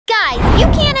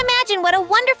mention what a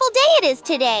wonderful day it is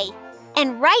today.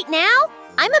 And right now,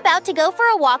 I'm about to go for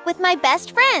a walk with my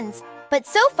best friends. But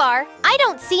so far, I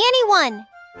don't see anyone.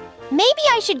 Maybe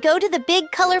I should go to the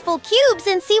big colorful cubes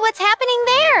and see what's happening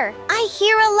there. I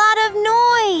hear a lot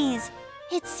of noise.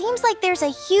 It seems like there's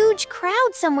a huge crowd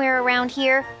somewhere around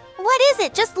here. What is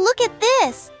it? Just look at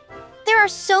this. There are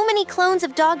so many clones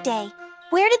of DogDay.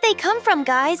 Where did they come from,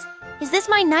 guys? Is this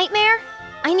my nightmare?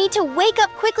 I need to wake up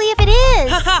quickly if it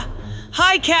is. Haha!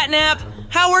 Hi, CatNap!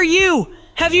 How are you?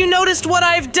 Have you noticed what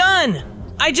I've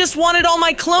done? I just wanted all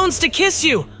my clones to kiss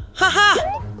you.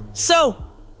 Haha! So,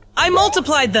 I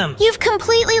multiplied them. You've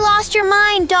completely lost your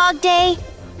mind, DogDay.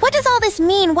 What does all this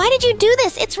mean? Why did you do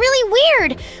this? It's really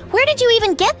weird. Where did you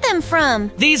even get them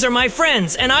from? These are my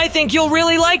friends, and I think you'll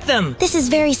really like them. This is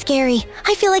very scary.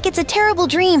 I feel like it's a terrible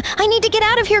dream. I need to get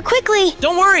out of here quickly.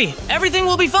 Don't worry, everything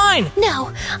will be fine.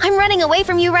 No, I'm running away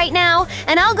from you right now,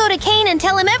 and I'll go to Kane and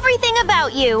tell him everything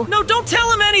about you. No, don't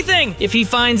tell him anything! If he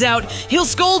finds out, he'll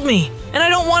scold me, and I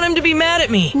don't want him to be mad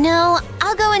at me. No,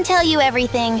 I'll go and tell you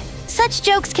everything. Such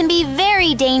jokes can be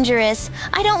very dangerous.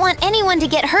 I don't want anyone to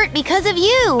get hurt because of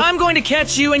you. I'm going to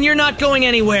catch you and you're not going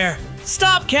anywhere.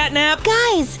 Stop, CatNap!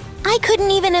 Guys, I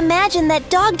couldn't even imagine that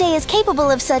DogDay is capable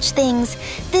of such things.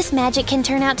 This magic can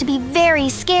turn out to be very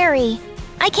scary.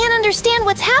 I can't understand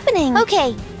what's happening.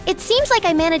 Okay, it seems like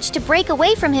I managed to break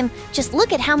away from him. Just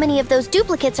look at how many of those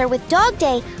duplicates are with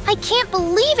DogDay. I can't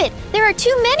believe it. There are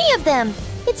too many of them.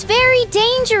 It's very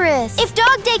dangerous. If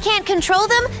DogDay can't control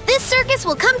them, this circus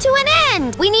will come to an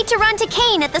end. We need to run to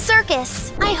Kane at the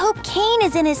circus. I hope Kane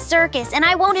is in his circus and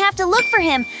I won't have to look for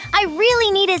him. I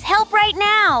really need his help right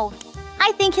now.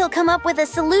 I think he'll come up with a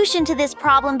solution to this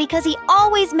problem because he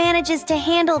always manages to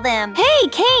handle them. Hey,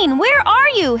 Kane, where are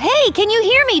you? Hey, can you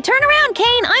hear me? Turn around,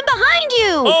 Kane. I'm behind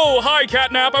you. Oh, hi,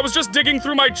 CatNap. I was just digging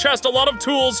through my chest, a lot of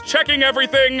tools, checking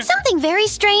everything. Something very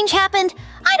strange happened.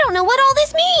 I don't know what all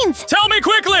this means. Tell me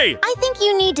quickly! I think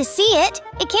you need to see it.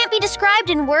 It can't be described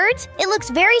in words. It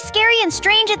looks very scary and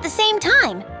strange at the same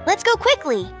time. Let's go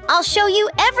quickly. I'll show you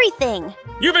everything.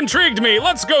 You've intrigued me.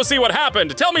 Let's go see what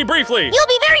happened. Tell me briefly. You'll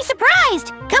be very surprised.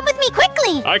 Come with me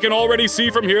quickly. I can already see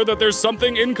from here that there's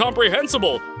something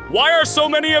incomprehensible. Why are so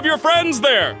many of your friends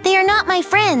there? They are not my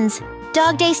friends.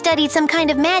 DogDay studied some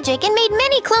kind of magic and made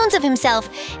many clones of himself,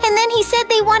 and then he said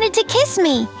they wanted to kiss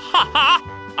me. Ha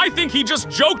ha! I think he just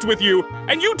joked with you,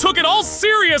 and you took it all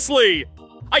seriously!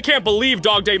 I can't believe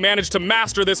DogDay managed to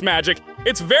master this magic.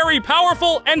 It's very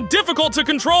powerful and difficult to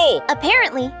control.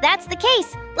 Apparently, that's the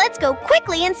case. Let's go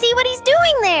quickly and see what he's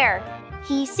doing there.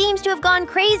 He seems to have gone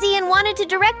crazy and wanted to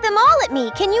direct them all at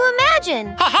me. Can you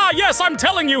imagine? Haha, yes, I'm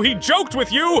telling you, he joked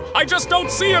with you. I just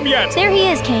don't see him yet. There he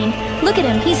is, Kane. Look at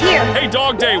him, he's here. Hey,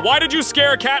 DogDay, why did you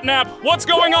scare CatNap? What's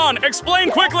going on?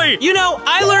 Explain quickly. You know,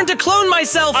 I learned to clone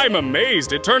myself. I'm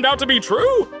amazed. It turned out to be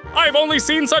true. I've only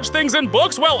seen such things in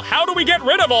books. Well, how do we get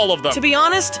rid of all of them? To be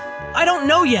honest, I don't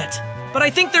know yet. But I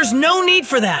think there's no need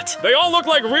for that. They all look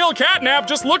like real CatNap.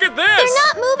 Just look at this. They're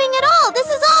not moving at all. This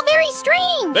is all very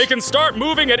strange. They can start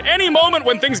moving at any moment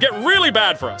when things get really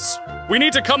bad for us. We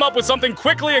need to come up with something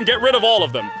quickly and get rid of all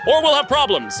of them, or we'll have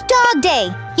problems.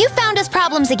 DogDay, you found us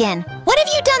problems again. What have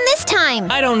you done this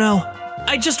time? I don't know.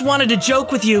 I just wanted to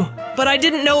joke with you, but I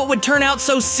didn't know it would turn out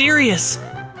so serious.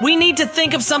 We need to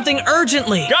think of something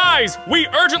urgently. Guys, we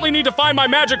urgently need to find my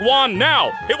magic wand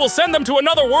now. It will send them to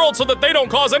another world so that they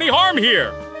don't cause any harm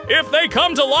here. If they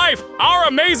come to life, our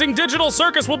amazing digital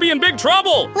circus will be in big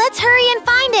trouble. Let's hurry and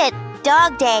find it.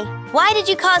 DogDay, why did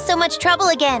you cause so much trouble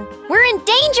again? We're in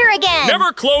danger again.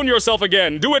 Never clone yourself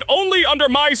again. Do it only under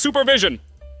my supervision.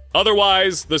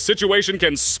 Otherwise, the situation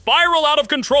can spiral out of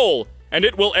control, and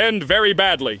it will end very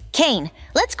badly. Kane,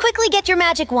 let's quickly get your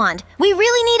magic wand. We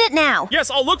really need it now.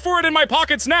 Yes, I'll look for it in my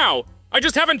pockets now. I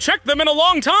just haven't checked them in a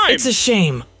long time. It's a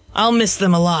shame. I'll miss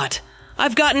them a lot.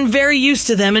 I've gotten very used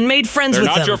to them and made friends with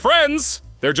them. They're not your friends.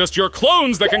 They're just your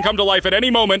clones that can come to life at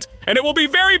any moment, and it will be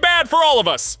very bad for all of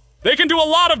us. They can do a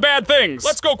lot of bad things.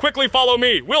 Let's go quickly follow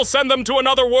me. We'll send them to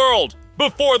another world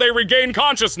before they regain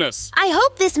consciousness. I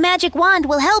hope this magic wand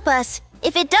will help us.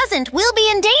 If it doesn't, we'll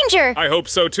be in danger. I hope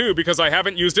so too, because I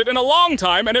haven't used it in a long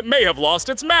time and it may have lost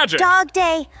its magic.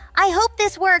 DogDay, I hope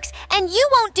this works and you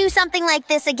won't do something like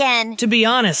this again. To be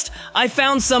honest, I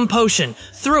found some potion,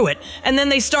 threw it, and then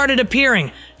they started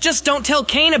appearing. Just don't tell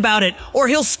Kane about it, or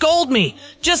he'll scold me.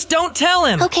 Just don't tell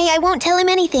him. Okay, I won't tell him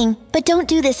anything, but don't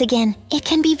do this again. It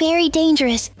can be very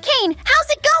dangerous. Kane, how's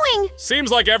it going? Seems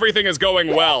like everything is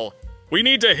going well. We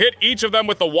need to hit each of them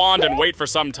with the wand and wait for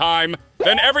some time.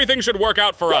 Then everything should work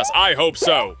out for us. I hope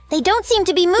so. They don't seem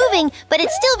to be moving, but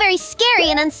it's still very scary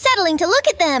and unsettling to look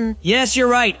at them. Yes, you're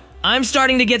right. I'm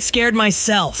starting to get scared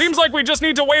myself. Seems like we just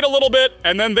need to wait a little bit,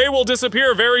 and then they will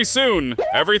disappear very soon.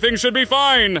 Everything should be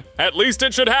fine. At least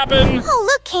it should happen. Oh,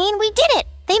 look, Kane, we did it.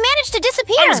 They managed to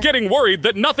disappear. I was getting worried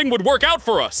that nothing would work out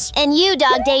for us. And you,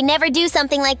 DogDay, never do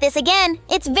something like this again.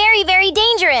 It's very, very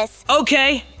dangerous.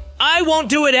 Okay, I won't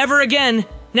do it ever again.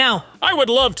 Now, I would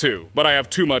love to, but I have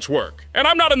too much work, and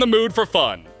I'm not in the mood for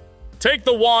fun. Take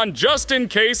the wand just in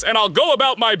case, and I'll go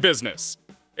about my business.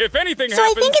 If anything So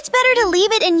happens— I think it's better to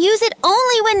leave it and use it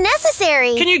only when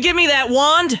necessary. can you give me that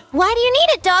wand? Why do you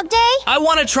need it, DogDay? I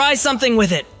want to try something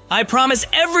with it. I promise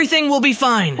everything will be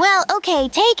fine. Well, okay,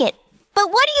 take it. But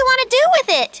what do you want to do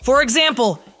with it? For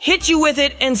example, hit you with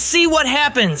it and see what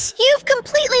happens. You've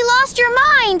completely lost your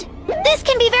mind. This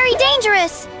can be very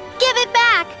dangerous. Give it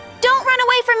back. Don't run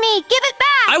away from me. Give it back.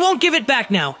 I won't give it back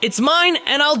now. It's mine,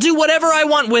 and I'll do whatever I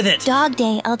want with it.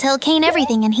 DogDay, I'll tell Kane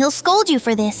everything and he'll scold you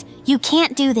for this. You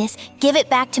can't do this. Give it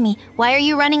back to me. Why are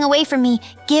you running away from me?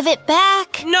 Give it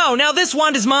back. No, now this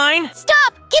wand is mine.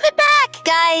 Stop! Give it back!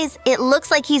 Guys, it looks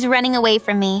like he's running away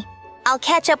from me. I'll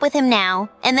catch up with him now,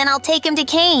 and then I'll take him to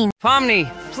Kane.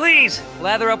 Pomni, please,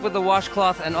 lather up with the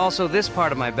washcloth and also this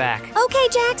part of my back. Okay,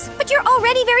 Jax, but you're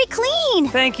already very clean.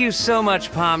 Thank you so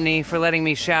much, Pomni, for letting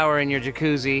me shower in your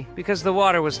jacuzzi, because the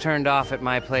water was turned off at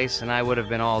my place and I would have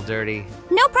been all dirty.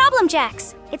 No problem,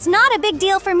 Jax. It's not a big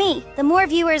deal for me. The more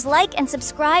viewers like and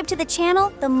subscribe to the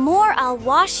channel, the more I'll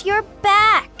wash your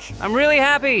back. I'm really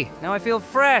happy. Now I feel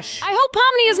fresh. I hope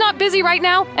Pomni is not busy right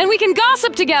now, and we can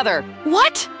gossip together.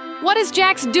 What? What is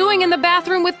Jax doing in the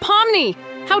bathroom with Pomni?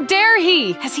 How dare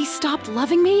he? Has he stopped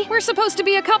loving me? We're supposed to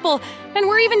be a couple, and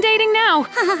we're even dating now.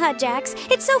 Hahaha, Jax.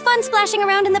 It's so fun splashing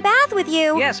around in the bath with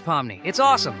you. Yes, Pomni, it's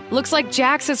awesome. Looks like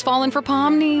Jax has fallen for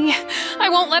Pomni. I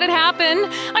won't let it happen.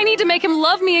 I need to make him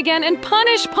love me again and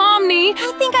punish Pomni.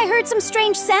 I think I heard some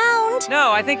strange sound.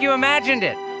 No, I think you imagined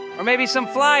it. Or maybe some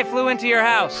fly flew into your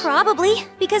house. Probably,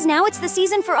 because now it's the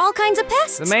season for all kinds of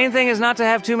pests. The main thing is not to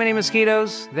have too many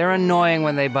mosquitoes. They're annoying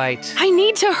when they bite. I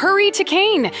need to hurry to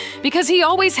Kane, because he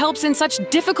always helps in such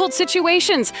difficult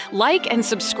situations. Like and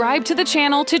subscribe to the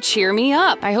channel to cheer me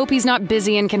up. I hope he's not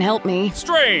busy and can help me.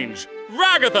 Strange.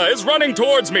 Ragatha is running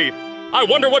towards me. I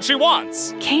wonder what she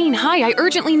wants. Kane, hi, I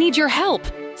urgently need your help.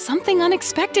 Something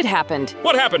unexpected happened.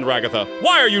 What happened, Ragatha?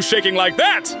 Why are you shaking like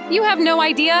that? You have no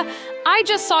idea. I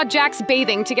just saw Jax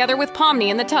bathing together with Pomni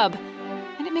in the tub,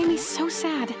 and it made me so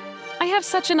sad. I have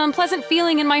such an unpleasant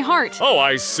feeling in my heart. Oh,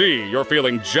 I see. You're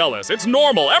feeling jealous. It's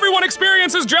normal. Everyone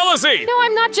experiences jealousy. No,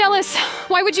 I'm not jealous.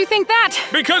 Why would you think that?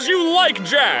 Because you like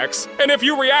Jax. And if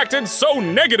you reacted so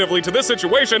negatively to this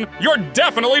situation, you're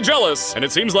definitely jealous. And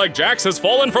it seems like Jax has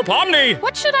fallen for Pomni.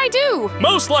 What should I do?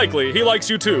 Most likely, he likes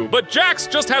you too, but Jax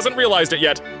just hasn't realized it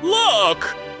yet.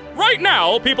 Look! Right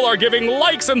now, people are giving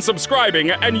likes and subscribing,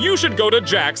 and you should go to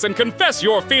Jax and confess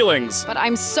your feelings. But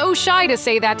I'm so shy to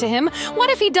say that to him. What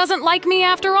if he doesn't like me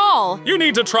after all? You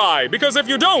need to try, because if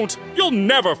you don't, you'll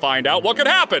never find out what could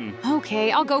happen.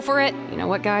 Okay, I'll go for it. You know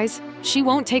what, guys? She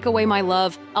won't take away my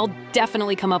love. I'll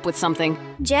definitely come up with something.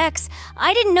 Jax,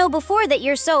 I didn't know before that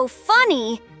you're so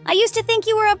funny. I used to think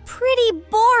you were a pretty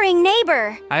boring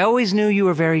neighbor. I always knew you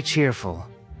were very cheerful.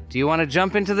 Do you want to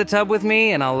jump into the tub with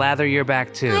me and I'll lather your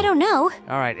back too? I don't know.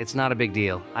 All right, it's not a big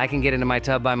deal. I can get into my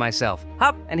tub by myself.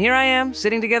 Hop, and here I am,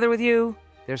 sitting together with you.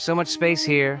 There's so much space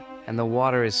here, and the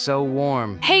water is so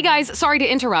warm. Hey guys, sorry to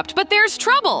interrupt, but there's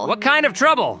trouble. What kind of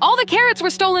trouble? All the carrots were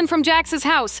stolen from Jax's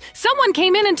house. Someone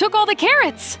came in and took all the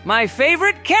carrots. My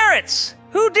favorite carrots!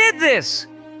 Who did this?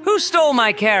 Who stole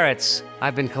my carrots?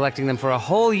 I've been collecting them for a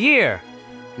whole year.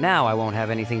 Now I won't have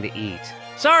anything to eat.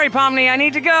 Sorry, Pomni, I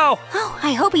need to go. Oh,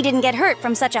 I hope he didn't get hurt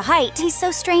from such a height. He's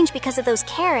so strange because of those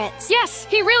carrots. Yes,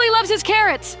 he really loves his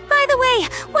carrots. By the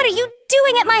way, what are you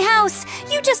doing at my house?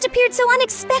 You just appeared so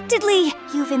unexpectedly.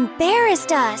 You've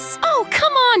embarrassed us. Oh,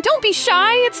 come on, don't be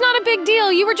shy. It's not a big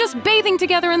deal. You were just bathing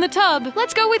together in the tub.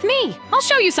 Let's go with me. I'll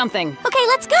show you something. Okay,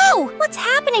 let's go. What's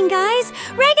happening, guys?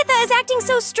 Ragatha is acting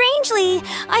so strangely.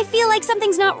 I feel like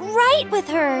something's not right with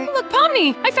her. Look,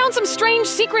 Pomni, I found some strange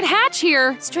secret hatch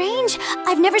here. Strange?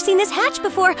 I've never seen this hatch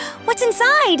before. What's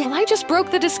inside? Well, I just broke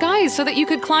the disguise so that you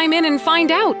could climb in and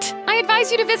find out. I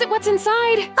advise you to visit what's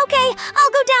inside. Okay,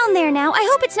 I'll go down there now. I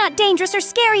hope it's not dangerous or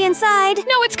scary inside.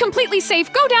 No, it's completely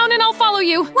safe. Go down and I'll follow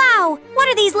you. Wow, what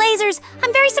are these lasers?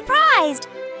 I'm very surprised.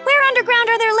 Where underground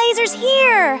are there lasers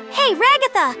here? Hey,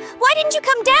 Ragatha, why didn't you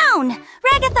come down?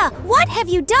 Ragatha, what have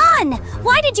you done?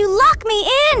 Why did you lock me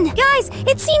in? Guys,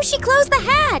 it seems she closed the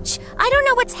hatch. I don't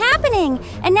know what's happening,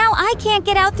 and now I can't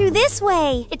get out through this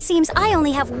way. It seems I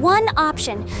only have one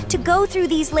option, to go through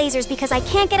these lasers because I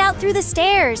can't get out through the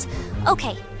stairs.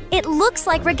 Okay, it looks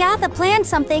like Ragatha planned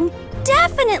something.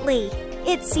 Definitely!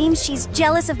 It seems she's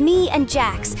jealous of me and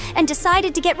Jax and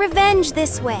decided to get revenge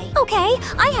this way. Okay,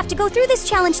 I have to go through this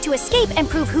challenge to escape and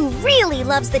prove who really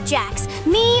loves the Jax,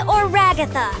 me or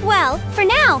Ragatha. Well, for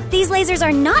now, these lasers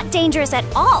are not dangerous at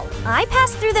all. I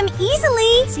passed through them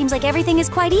easily. Seems like everything is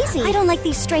quite easy. I don't like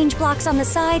these strange blocks on the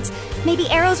sides. Maybe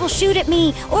arrows will shoot at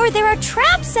me, or there are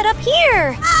traps set up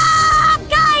here. Ah!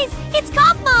 Guys, it's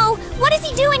Kaufmo! What is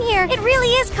he doing here? It really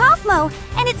is Kaufmo,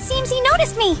 and it seems he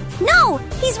noticed me. No,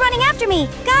 he's running after me.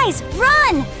 Guys,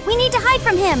 run! We need to hide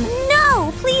from him.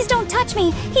 No, please don't touch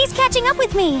me. He's catching up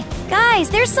with me. Guys,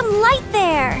 there's some light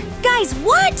there. Guys,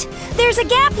 what? There's a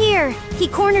gap here. He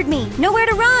cornered me. Nowhere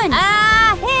to run.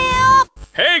 Help!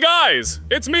 Hey guys,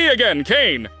 it's me again,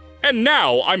 Kane. And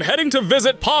now I'm heading to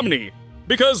visit Pomni.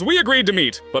 Because we agreed to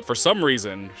meet, but for some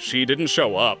reason, she didn't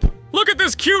show up. Look at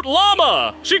this cute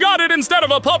llama! She got it instead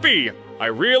of a puppy! I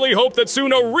really hope that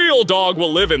soon a real dog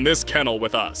will live in this kennel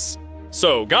with us.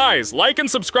 So guys, like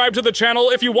and subscribe to the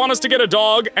channel if you want us to get a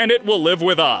dog and it will live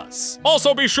with us.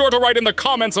 Also be sure to write in the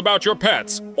comments about your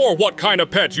pets, or what kind of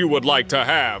pet you would like to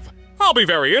have. I'll be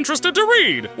very interested to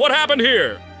read. What happened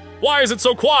here? Why is it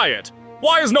so quiet?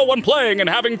 Why is no one playing and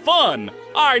having fun?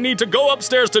 I need to go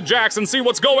upstairs to Jax and see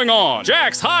what's going on.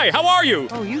 Jax, hi, how are you?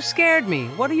 Oh, you scared me.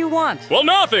 What do you want? Well,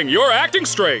 nothing. You're acting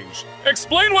strange.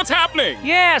 Explain what's happening.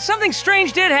 Yeah, something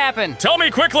strange did happen. Tell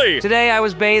me quickly. Today I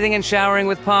was bathing and showering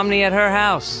with Pomni at her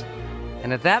house.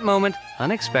 And at that moment,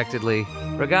 unexpectedly,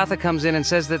 Ragatha comes in and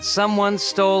says that someone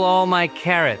stole all my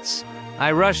carrots.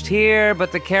 I rushed here,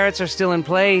 but the carrots are still in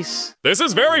place. This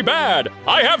is very bad.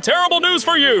 I have terrible news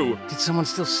for you. Did someone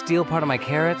still steal part of my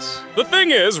carrots? The thing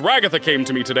is, Ragatha came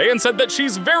to me today and said that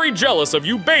she's very jealous of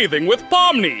you bathing with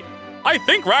Pomni. I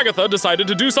think Ragatha decided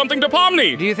to do something to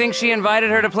Pomni. Do you think she invited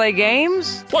her to play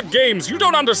games? What games? You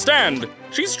don't understand.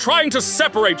 She's trying to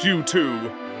separate you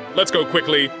two. Let's go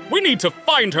quickly. We need to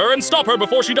find her and stop her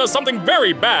before she does something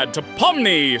very bad to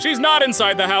Pomni. She's not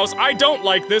inside the house. I don't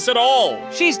like this at all.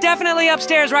 She's definitely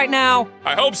upstairs right now.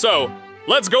 I hope so.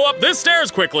 Let's go up this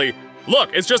stairs quickly.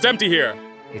 Look, it's just empty here.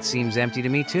 It seems empty to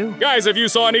me too. Guys, if you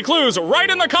saw any clues, write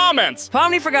in the comments.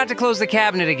 Pomni forgot to close the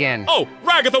cabinet again. Oh,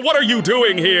 Ragatha, what are you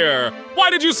doing here? Why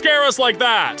did you scare us like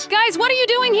that? Guys, what are you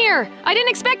doing here? I didn't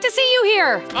expect to see you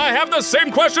here. I have the same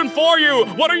question for you.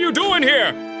 What are you doing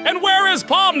here? And where is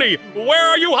Pomni? Where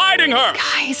are you hiding her?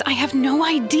 Guys, I have no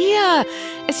idea.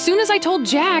 As soon as I told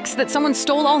Jax that someone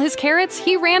stole all his carrots,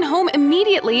 he ran home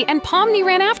immediately and Pomni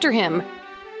ran after him.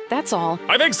 That's all.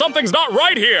 I think something's not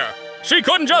right here. She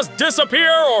couldn't just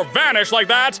disappear or vanish like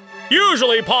that.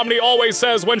 Usually Pomni always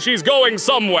says when she's going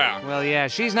somewhere. Well, yeah,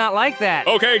 she's not like that.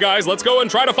 Okay, guys, let's go and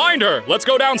try to find her. Let's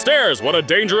go downstairs. What a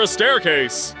dangerous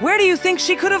staircase. Where do you think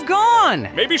she could have gone?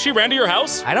 Maybe she ran to your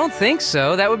house? I don't think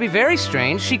so. That would be very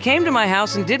strange. She came to my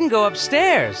house and didn't go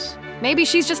upstairs. Maybe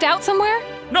she's just out somewhere?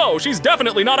 No, she's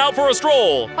definitely not out for a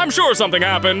stroll. I'm sure something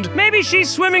happened. Maybe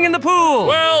she's swimming in the pool.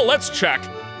 Well, let's check.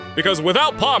 Because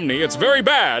without Pomni, it's very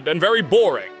bad and very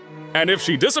boring. And if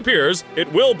she disappears, it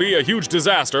will be a huge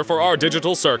disaster for our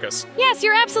digital circus. Yes,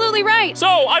 you're absolutely right. So,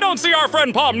 I don't see our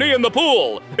friend Pomni in the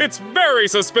pool. It's very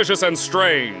suspicious and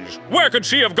strange. Where could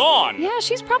she have gone? Yeah,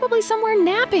 she's probably somewhere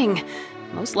napping.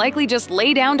 Most likely just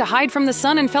lay down to hide from the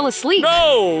sun and fell asleep.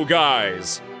 No,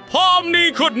 guys.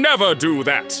 Pomni could never do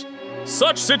that.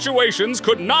 Such situations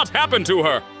could not happen to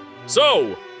her.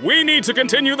 So, we need to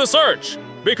continue the search.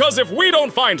 Because if we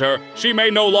don't find her, she may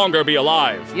no longer be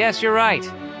alive. Yes, you're right.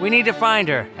 We need to find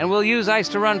her, and we'll use ice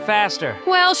to run faster.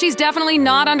 Well, she's definitely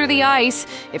not under the ice.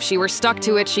 If she were stuck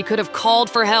to it, she could have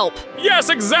called for help. Yes,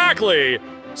 exactly!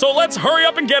 So let's hurry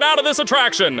up and get out of this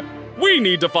attraction. We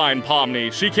need to find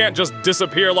Pomni. She can't just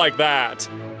disappear like that.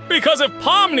 Because if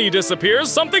Pomni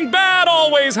disappears, something bad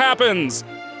always happens.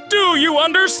 Do you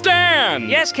understand?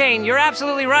 Yes, Kane, you're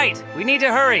absolutely right. We need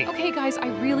to hurry. Okay, guys, I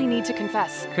really need to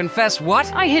confess. Confess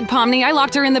what? I hid Pomni. I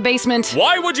locked her in the basement.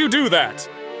 Why would you do that?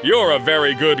 You're a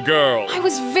very good girl. I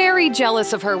was very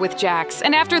jealous of her with Jax,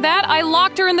 and after that, I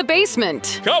locked her in the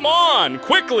basement. Come on,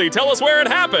 quickly tell us where it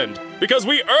happened, because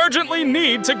we urgently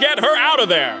need to get her out of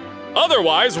there.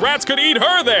 Otherwise, rats could eat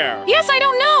her there. Yes, I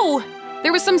don't know.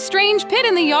 There was some strange pit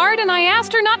in the yard, and I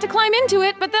asked her not to climb into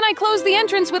it, but then I closed the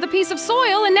entrance with a piece of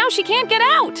soil, and now she can't get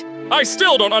out. I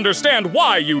still don't understand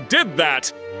why you did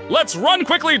that. Let's run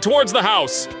quickly towards the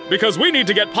house, because we need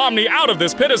to get Pomni out of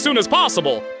this pit as soon as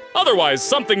possible. Otherwise,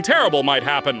 something terrible might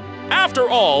happen. After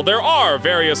all, there are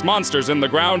various monsters in the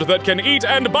ground that can eat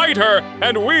and bite her,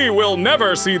 and we will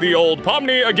never see the old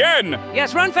Pomni again.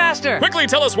 Yes, run faster. Quickly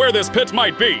tell us where this pit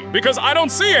might be, because I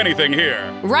don't see anything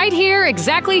here. Right here,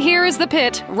 exactly here is the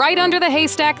pit, right under the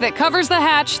haystack that covers the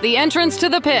hatch, the entrance to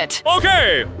the pit.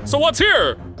 Okay, so what's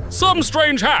here? Some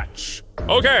strange hatch.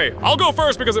 Okay, I'll go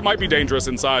first because it might be dangerous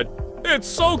inside. It's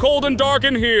so cold and dark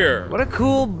in here. What a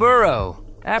cool burrow.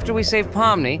 After we save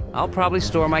Pomni, I'll probably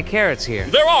store my carrots here.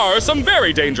 There are some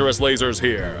very dangerous lasers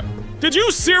here. Did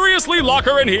you seriously lock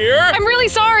her in here? I'm really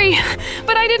sorry,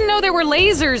 but I didn't know there were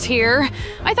lasers here.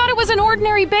 I thought it was an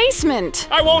ordinary basement.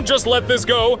 I won't just let this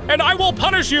go, and I will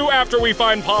punish you after we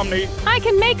find Pomni. I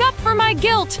can make up for my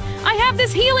guilt. I have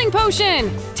this healing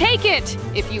potion. Take it.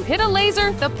 If you hit a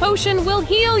laser, the potion will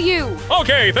heal you.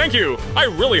 Okay, thank you. I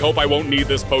really hope I won't need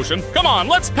this potion. Come on,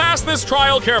 let's pass this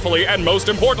trial carefully, and most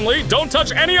importantly, don't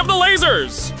touch any of the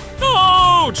lasers.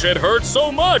 Ouch! It hurts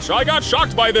so much. I got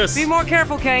shocked by this. Be more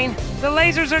careful, Kane. The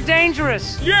lasers are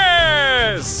dangerous.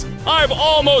 Yes! I've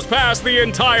almost passed the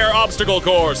entire obstacle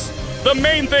course. The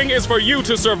main thing is for you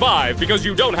to survive because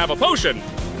you don't have a potion.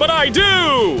 But I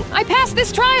do! I passed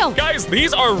this trial. Guys,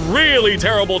 these are really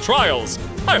terrible trials.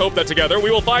 I hope that together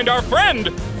we will find our friend.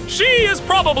 She is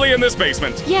probably in this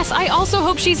basement. Yes, I also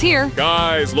hope she's here.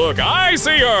 Guys, look, I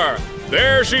see her.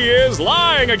 There she is,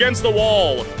 lying against the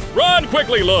wall. Run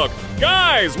quickly, look.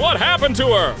 Guys, what happened to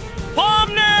her?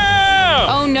 Pomni!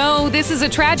 Oh no, this is a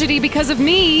tragedy because of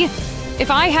me.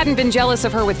 If I hadn't been jealous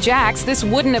of her with Jax, this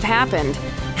wouldn't have happened.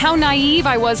 How naive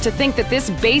I was to think that this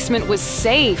basement was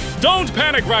safe. Don't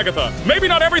panic, Ragatha. Maybe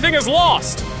not everything is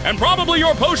lost. And probably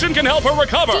your potion can help her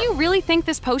recover. Do you really think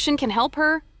this potion can help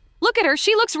her? Look at her,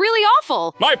 she looks really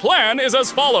awful. My plan is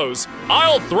as follows.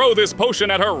 I'll throw this potion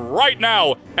at her right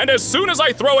now, and as soon as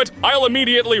I throw it, I'll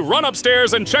immediately run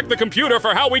upstairs and check the computer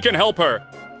for how we can help her.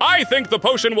 I think the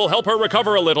potion will help her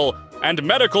recover a little, and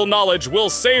medical knowledge will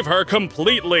save her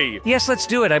completely. Yes, let's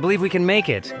do it. I believe we can make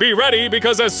it. Be ready,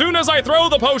 because as soon as I throw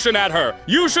the potion at her,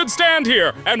 you should stand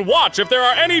here and watch if there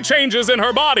are any changes in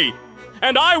her body.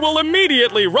 And I will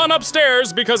immediately run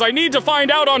upstairs because I need to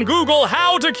find out on Google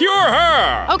how to cure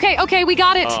her! Okay, we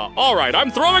got it. Alright,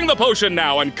 I'm throwing the potion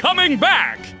now and coming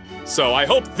back! So I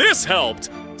hope this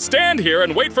helped. Stand here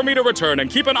and wait for me to return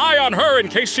and keep an eye on her in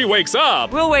case she wakes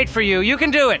up. We'll wait for you. You can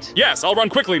do it. Yes, I'll run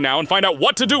quickly now and find out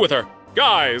what to do with her.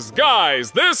 Guys,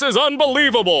 this is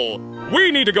unbelievable!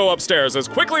 We need to go upstairs as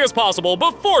quickly as possible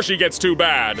before she gets too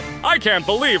bad. I can't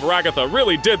believe Ragatha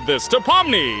really did this to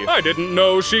Pomni. I didn't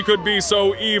know she could be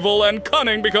so evil and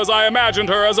cunning because I imagined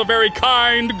her as a very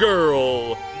kind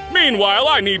girl. Meanwhile,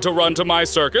 I need to run to my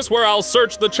circus where I'll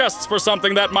search the chests for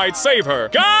something that might save her.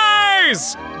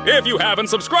 Guys! If you haven't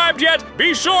subscribed yet,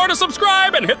 be sure to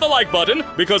subscribe and hit the like button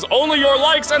because only your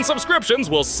likes and subscriptions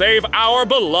will save our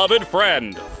beloved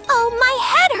friend. Oh, my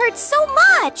head hurts so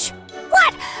much!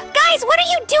 What? Guys, what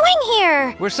are you doing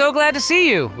here? We're so glad to see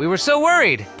you. We were so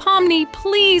worried. Pomni,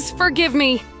 please forgive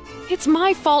me. It's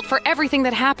my fault for everything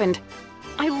that happened.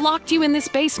 I locked you in this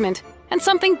basement, and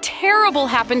something terrible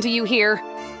happened to you here.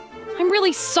 I'm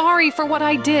really sorry for what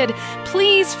I did.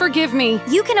 Please forgive me.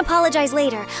 You can apologize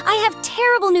later. I have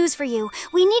terrible news for you.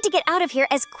 We need to get out of here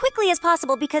as quickly as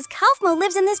possible because Kaufmo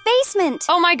lives in this basement.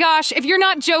 Oh my gosh, if you're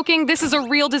not joking, this is a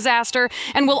real disaster,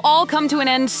 and we'll all come to an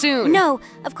end soon. No,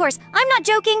 of course, I'm not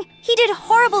joking. He did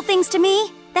horrible things to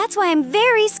me. That's why I'm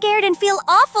very scared and feel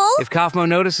awful. If Kaufmo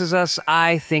notices us,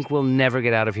 I think we'll never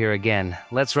get out of here again.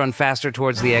 Let's run faster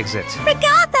towards the exit.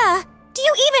 Ragatha! Do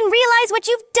you even realize what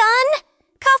you've done?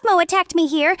 Kaufmo attacked me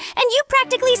here, and you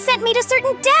practically sent me to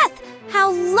certain death.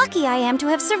 How lucky I am to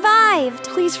have survived.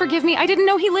 Please forgive me. I didn't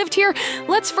know he lived here.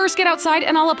 Let's first get outside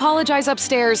and I'll apologize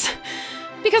upstairs.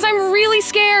 Because I'm really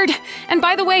scared. And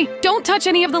by the way, don't touch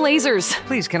any of the lasers.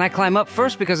 Please, can I climb up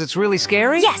first because it's really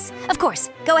scary? Yes, of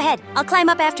course. Go ahead. I'll climb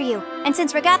up after you. And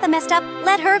since Ragatha messed up,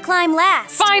 let her climb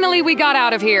last. Finally, we got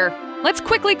out of here. Let's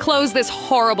quickly close this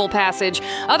horrible passage.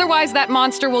 Otherwise, that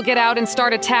monster will get out and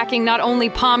start attacking not only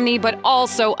Pomni, but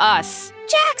also us.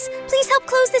 Jax, please help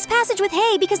close this passage with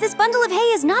hay because this bundle of hay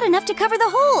is not enough to cover the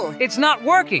hole. It's not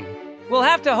working. We'll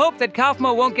have to hope that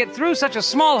Kaufmo won't get through such a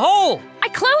small hole. I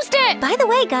closed it! By the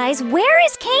way, guys, where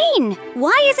is Kane?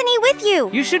 Why isn't he with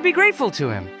you? You should be grateful to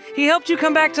him. He helped you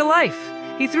come back to life.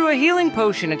 He threw a healing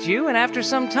potion at you, and after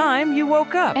some time, you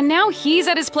woke up. And now he's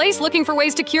at his place looking for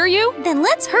ways to cure you? Then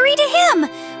let's hurry to him.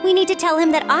 We need to tell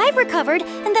him that I've recovered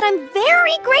and that I'm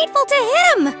very grateful to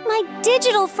him. My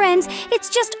digital friends, it's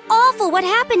just awful what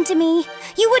happened to me.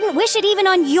 You wouldn't wish it even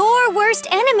on your worst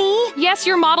enemy. Yes,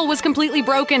 your model was completely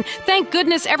broken. Thank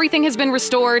goodness everything has been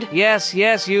restored. Yes,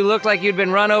 you looked like you'd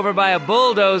been run over by a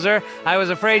bulldozer. I was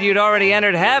afraid you'd already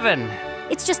entered heaven.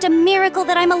 It's just a miracle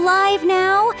that I'm alive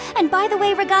now. And by the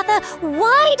way, Ragatha,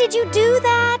 why did you do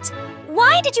that?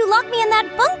 Why did you lock me in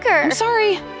that bunker? I'm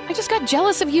sorry. I just got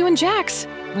jealous of you and Jax.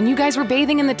 When you guys were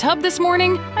bathing in the tub this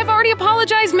morning, I've already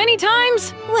apologized many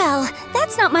times. Well,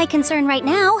 that's not my concern right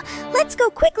now. Let's go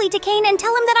quickly to Kane and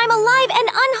tell him that I'm alive and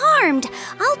unharmed.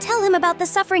 I'll tell him about the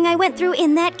suffering I went through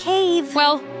in that cave.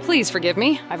 Well, please forgive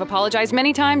me. I've apologized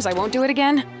many times. I won't do it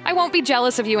again. I won't be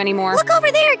jealous of you anymore. Look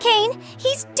over there, Kane.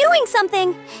 He's doing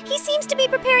something. He seems to be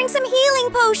preparing some healing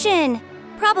potion.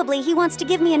 Probably he wants to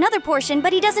give me another portion,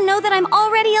 but he doesn't know that I'm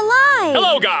already alive.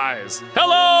 Hello, guys.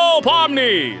 Hello,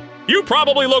 Pomni. You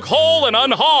probably look whole and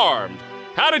unharmed.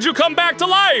 How did you come back to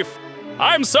life?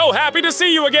 I'm so happy to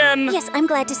see you again. Yes, I'm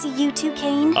glad to see you too,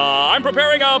 Kane. I'm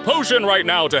preparing a potion right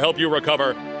now to help you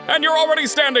recover, and you're already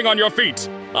standing on your feet.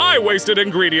 I wasted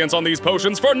ingredients on these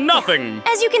potions for nothing.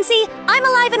 As you can see, I'm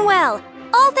alive and well.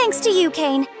 All thanks to you,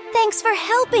 Kane. Thanks for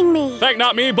helping me. Thank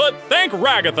not me, but thank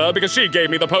Ragatha because she gave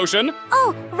me the potion.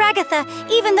 Oh, Ragatha,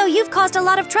 even though you've caused a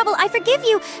lot of trouble, I forgive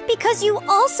you because you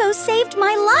also saved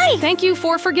my life. Thank you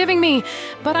for forgiving me,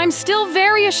 but I'm still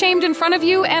very ashamed in front of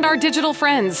you and our digital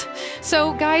friends.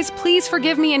 So, guys, please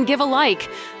forgive me and give a like.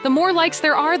 The more likes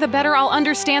there are, the better I'll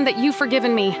understand that you've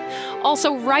forgiven me.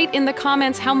 Also, write in the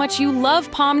comments how much you love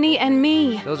Pomni and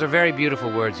me. Those are very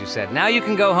beautiful words you said. Now you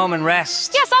can go home and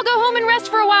rest. Yes, I'll go home and rest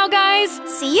for a while, guys.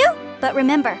 See you? But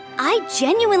remember, I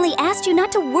genuinely asked you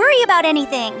not to worry about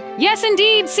anything. Yes,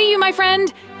 indeed. See you, my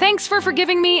friend. Thanks for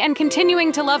forgiving me and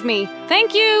continuing to love me.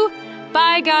 Thank you.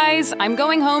 Bye, guys. I'm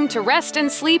going home to rest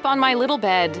and sleep on my little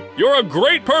bed. You're a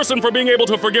great person for being able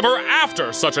to forgive her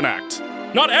after such an act.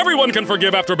 Not everyone can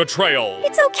forgive after betrayal.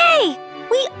 It's okay.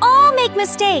 We all make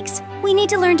mistakes. We need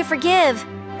to learn to forgive.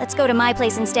 Let's go to my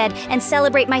place instead and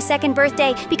celebrate my second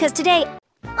birthday because today...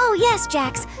 Oh yes,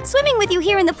 Jax. Swimming with you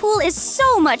here in the pool is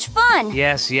so much fun.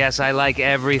 Yes, I like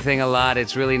everything a lot.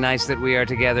 It's really nice that we are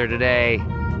together today.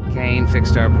 Kane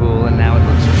fixed our pool and now it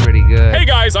looks pretty good. Hey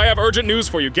guys, I have urgent news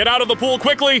for you. Get out of the pool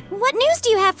quickly. What news do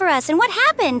you have for us and what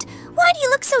happened? Why do you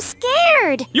look so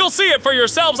scared? You'll see it for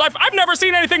yourselves. I've never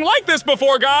seen anything like this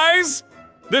before, guys.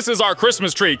 This is our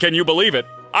Christmas tree. Can you believe it?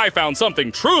 I found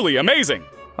something truly amazing.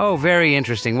 Oh, very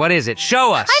interesting. What is it?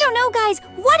 Show us. I don't know, guys.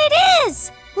 What it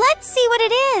is? Let's see what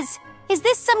it is. Is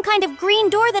this some kind of green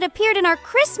door that appeared in our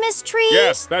Christmas tree?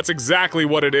 Yes, that's exactly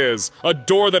what it is. A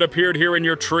door that appeared here in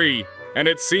your tree. And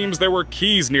it seems there were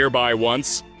keys nearby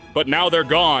once, but now they're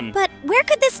gone. But where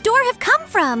could this door have come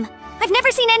from? I've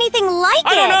never seen anything like it!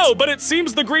 I don't know, but it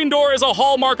seems the green door is a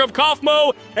hallmark of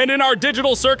Kaufmo, and in our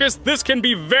digital circus, this can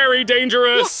be very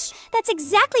dangerous. Yes, that's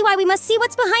exactly why we must see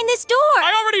what's behind this door.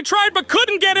 I already tried but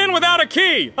couldn't get in without a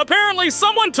key. Apparently,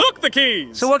 someone took the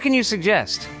keys. So what can you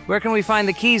suggest? Where can we find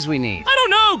the keys we need? I don't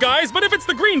know, guys, but if it's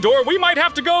the green door, we might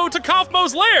have to go to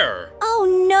Kaufmo's lair.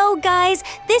 Oh no, guys.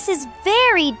 This is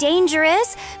very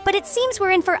dangerous, but it seems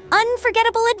we're in for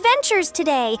unforgettable adventures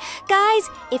today. Guys,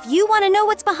 if you want to know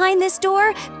what's behind this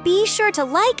door, be sure to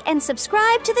like and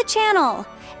subscribe to the channel.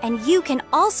 And you can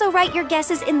also write your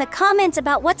guesses in the comments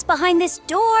about what's behind this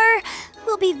door.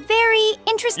 We'll be very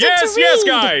interested to read. Yes,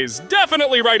 guys.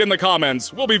 Definitely write in the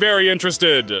comments. We'll be very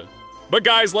interested. But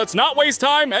guys, let's not waste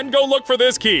time and go look for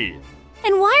this key.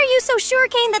 And why are you so sure,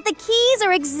 Kane, that the keys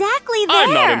are exactly there?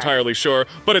 I'm not entirely sure,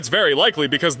 but it's very likely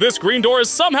because this green door is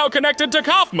somehow connected to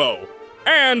Kaufmo.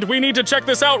 And we need to check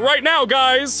this out right now,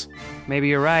 guys. Maybe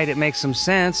you're right, it makes some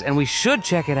sense, and we should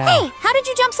check it out. Hey, how did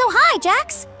you jump so high,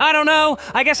 Jax? I don't know.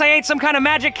 I guess I ate some kind of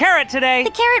magic carrot today. The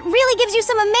carrot really gives you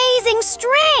some amazing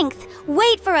strength.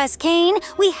 Wait for us, Kane.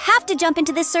 We have to jump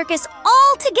into this circus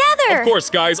all together. Of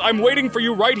course, guys. I'm waiting for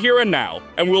you right here and now,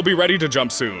 and we'll be ready to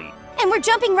jump soon. And we're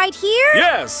jumping right here?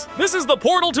 Yes, this is the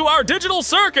portal to our digital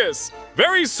circus.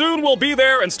 Very soon we'll be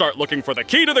there and start looking for the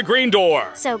key to the green door.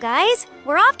 So, guys,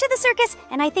 we're off to the circus,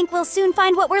 and I think we'll soon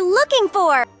find what we're looking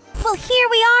for. Well, here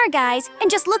we are, guys,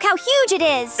 and just look how huge it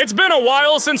is. It's been a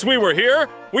while since we were here.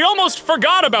 We almost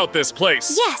forgot about this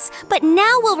place. Yes, but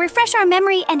now we'll refresh our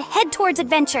memory and head towards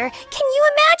adventure. Can you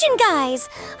imagine, guys?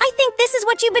 I think this is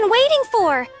what you've been waiting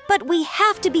for. But we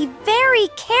have to be very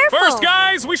careful. First,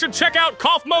 guys, we should check out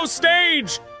Kaufmo's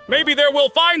stage. Maybe there we'll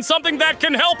find something that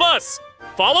can help us.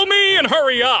 Follow me and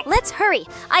hurry up. Let's hurry.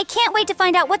 I can't wait to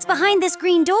find out what's behind this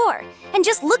green door. And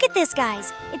just look at this,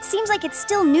 guys. It seems like it's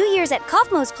still New Year's at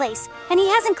Kaufmo's place, and he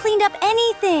hasn't cleaned up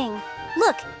anything.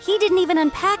 Look, he didn't even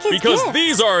unpack his Because gifts.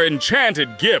 these are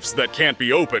enchanted gifts that can't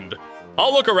be opened.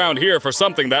 I'll look around here for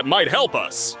something that might help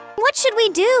us. What should we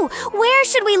do? Where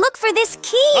should we look for this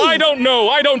key? I don't know.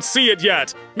 I don't see it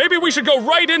yet. Maybe we should go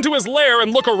right into his lair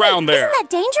and look around there. Isn't that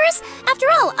dangerous? After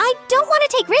all, I don't want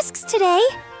to take risks today.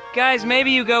 Guys,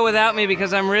 maybe you go without me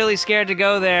because I'm really scared to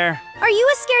go there. Are you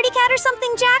a scaredy cat or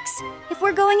something, Jax? If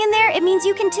we're going in there, it means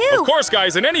you can too. Of course,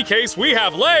 guys, in any case, we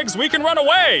have legs, we can run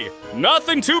away.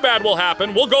 Nothing too bad will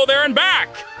happen, we'll go there and back.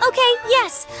 Okay,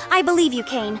 yes, I believe you,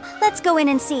 Kane. Let's go in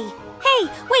and see. Hey,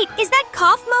 wait, is that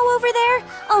Kaufmo over there?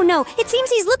 Oh no, it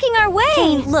seems he's looking our way.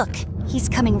 Kane, look, he's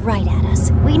coming right at us.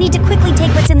 We need to quickly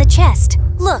take what's in the chest.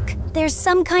 Look, there's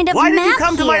some kind of map here. Why did you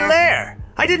come to my lair?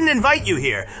 I didn't invite you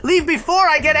here. Leave before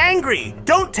I get angry.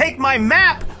 Don't take my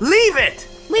map. Leave it.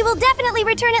 We will definitely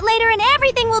return it later and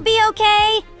everything will be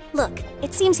okay. Look,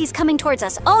 it seems he's coming towards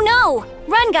us. Oh no!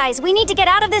 Run, guys, we need to get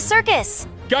out of this circus.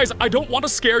 Guys, I don't want to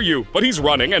scare you, but he's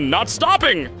running and not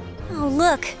stopping. Oh,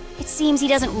 look. It seems he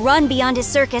doesn't run beyond his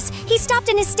circus. He stopped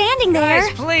and is standing there.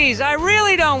 Guys, please, I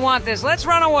really don't want this. Let's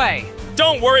run away.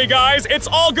 Don't worry, guys. It's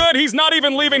all good. He's not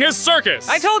even leaving his circus.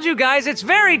 I told you guys, it's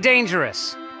very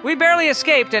dangerous. We barely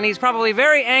escaped, and he's probably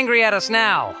very angry at us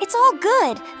now. It's all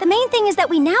good. The main thing is that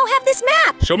we now have this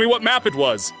map. Show me what map it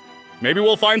was. Maybe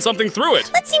we'll find something through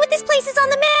it. Let's see what this place is on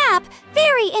the map.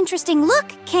 Very interesting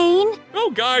look, Kane.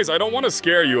 Oh, guys, I don't want to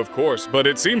scare you, of course, but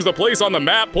it seems the place on the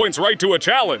map points right to a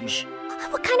challenge.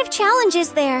 What kind of challenge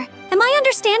is there? Am I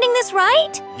understanding this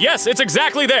right? Yes, it's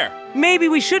exactly there. Maybe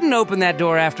we shouldn't open that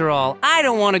door after all. I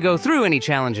don't want to go through any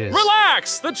challenges.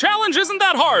 Relax! The challenge isn't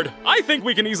that hard. I think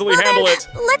we can easily handle it.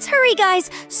 Let's hurry,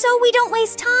 guys, so we don't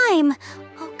waste time.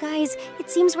 Oh, guys, it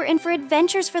seems we're in for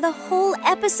adventures for the whole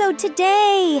episode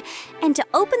today. And to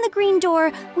open the green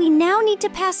door, we now need to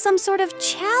pass some sort of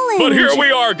challenge. But here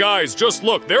we are, guys. Just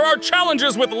look, there are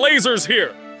challenges with lasers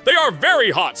here. They are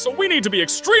very hot, so we need to be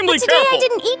extremely careful. Today I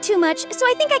didn't eat too much, so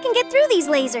I think I can get through these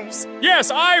lasers. Yes,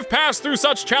 I've passed through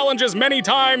such challenges many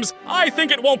times. I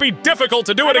think it won't be difficult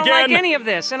to do it again. I don't like any of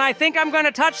this, and I think I'm going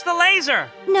to touch the laser.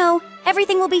 No,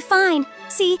 everything will be fine.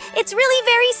 See, it's really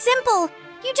very simple.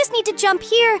 You just need to jump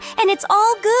here, and it's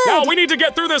all good. Now we need to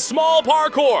get through this small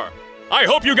parkour. I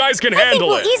hope you guys can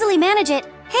handle it. I think we'll easily manage it.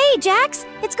 Hey, Jax,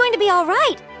 it's going to be all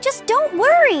right. Just don't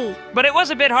worry. But it was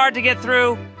a bit hard to get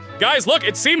through. Guys, look,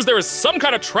 it seems there is some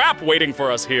kind of trap waiting for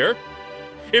us here.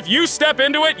 If you step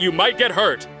into it, you might get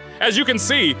hurt. As you can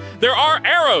see, there are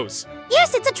arrows.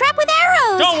 Yes, it's a trap with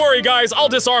arrows. Don't worry, guys, I'll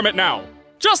disarm it now.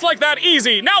 Just like that,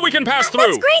 easy. Now we can pass through.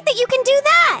 That's great that you can do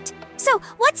that. So,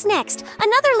 what's next?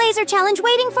 Another laser challenge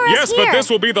waiting for us here. Yes, but this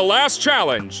will be the last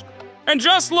challenge. And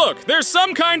just look, there's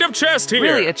some kind of chest here.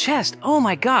 Really, a chest? Oh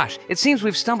my gosh, it seems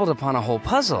we've stumbled upon a whole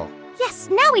puzzle. Yes,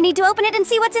 now we need to open it and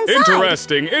see what's inside.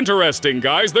 Interesting,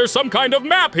 guys. There's some kind of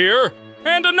map here.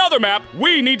 And another map.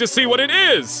 We need to see what it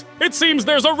is. It seems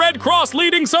there's a red cross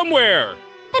leading somewhere.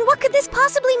 And what could this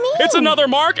possibly mean? It's another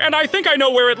mark, and I think I know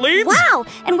where it leads. Wow,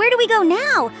 and where do we go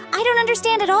now? I don't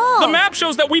understand at all. The map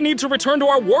shows that we need to return to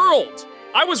our world.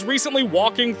 I was recently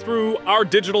walking through our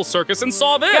digital circus and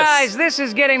saw this. Guys, this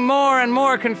is getting more and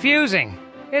more confusing.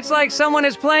 It's like someone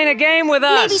is playing a game with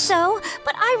us. Maybe so,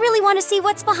 but I really want to see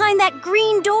what's behind that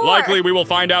green door. Likely we will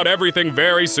find out everything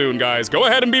very soon, guys. Go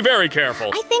ahead and be very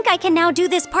careful. I think I can now do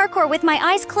this parkour with my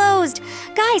eyes closed.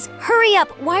 Guys, hurry up.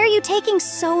 Why are you taking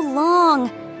so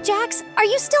long? Jax, are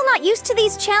you still not used to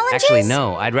these challenges? Actually,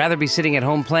 no. I'd rather be sitting at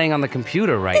home playing on the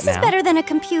computer right now. This is better than a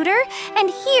computer. And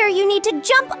here you need to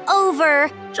jump over.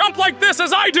 Jump like this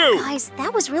as I do! Guys,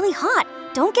 that was really hot.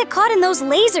 Don't get caught in those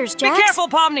lasers, Jax. Be careful,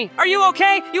 Pomni. Are you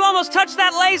okay? You almost touched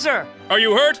that laser. Are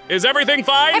you hurt? Is everything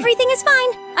fine? Everything is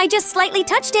fine. I just slightly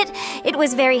touched it. It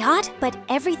was very hot, but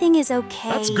everything is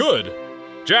okay. That's good.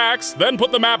 Jax, then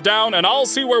put the map down and I'll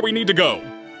see where we need to go.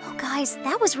 Oh, guys,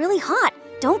 that was really hot.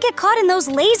 Don't get caught in those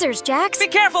lasers, Jax. Be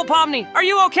careful, Pomni. Are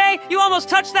you okay? You almost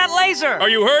touched that laser. Are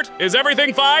you hurt? Is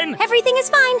everything fine? Everything is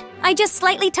fine. I just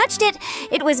slightly touched it.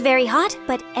 It was very hot,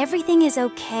 but everything is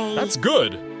okay. That's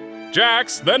good.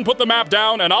 Jax, then put the map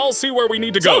down and I'll see where we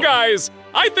need to go. So guys,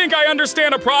 I think I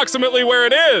understand approximately where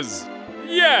it is.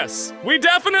 Yes, we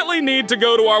definitely need to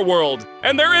go to our world.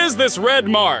 And there is this red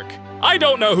mark. I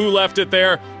don't know who left it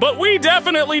there, but we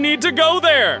definitely need to go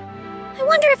there. I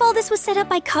wonder if all this was set up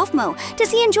by Kaufmo. Does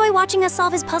he enjoy watching us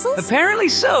solve his puzzles? Apparently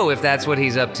so, if that's what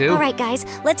he's up to. All right, guys,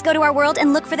 let's go to our world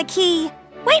and look for the key.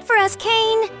 Wait for us,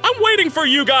 Kane. I'm waiting for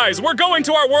you guys. We're going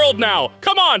to our world now.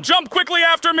 Come on, jump quickly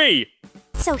after me.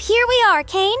 So here we are,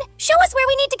 Kane. Show us where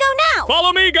we need to go now.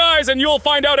 Follow me, guys, and you'll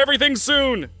find out everything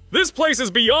soon. This place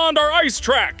is beyond our ice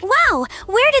track. Wow,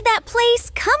 where did that place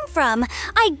come from?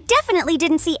 I definitely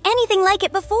didn't see anything like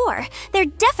it before. There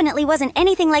definitely wasn't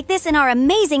anything like this in our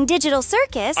amazing digital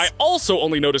circus. I also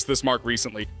only noticed this mark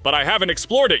recently, but I haven't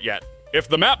explored it yet. If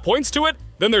the map points to it,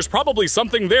 then there's probably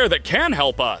something there that can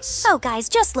help us. Oh, guys,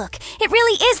 just look. It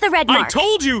really is the red mark. I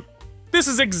told you! This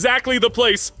is exactly the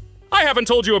place. I haven't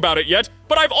told you about it yet,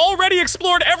 but I've already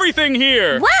explored everything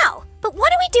here. Wow! But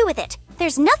what do we do with it?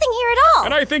 There's nothing here at all.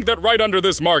 And I think that right under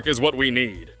this mark is what we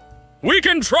need. We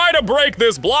can try to break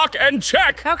this block and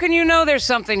check! How can you know there's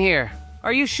something here?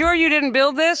 Are you sure you didn't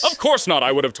build this? Of course not,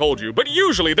 I would have told you, but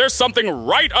usually there's something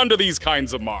right under these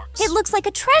kinds of marks. It looks like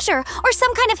a treasure, or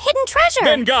some kind of hidden treasure.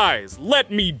 Then guys,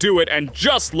 let me do it and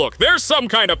just look. There's some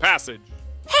kind of passage.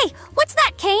 Hey, what's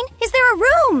that, Kane? Is there a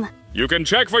room? You can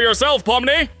check for yourself,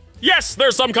 Pomni. Yes,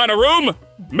 there's some kind of room.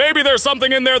 Maybe there's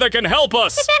something in there that can help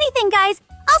us. If anything, guys,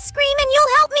 I'll scream and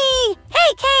you'll help me.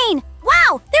 Hey, Kane!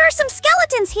 Wow, there are some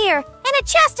skeletons here, and a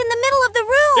chest in the middle of the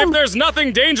room. If there's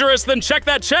nothing dangerous, then check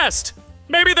that chest.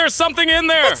 Maybe there's something in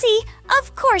there. Let's see.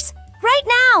 Of course. Right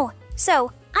now.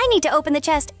 So, I need to open the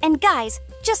chest, and guys,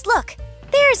 just look.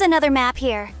 There's another map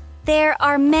here. There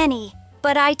are many,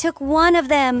 but I took one of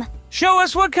them. Show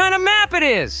us what kind of map it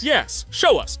is. Yes,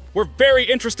 show us. We're very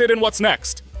interested in what's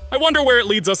next. I wonder where it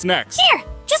leads us next. Here,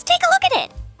 just take a look at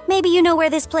it. Maybe you know where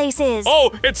this place is.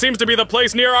 Oh, it seems to be the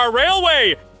place near our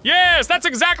railway. Yes, that's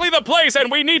exactly the place,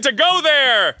 and we need to go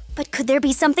there. But could there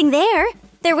be something there?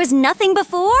 There was nothing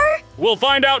before? We'll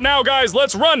find out now, guys.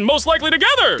 Let's run, most likely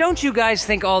together. Don't you guys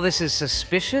think all this is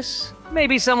suspicious?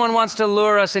 Maybe someone wants to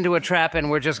lure us into a trap and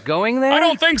we're just going there? I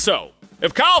don't think so.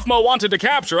 If Kaufmo wanted to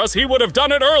capture us, he would have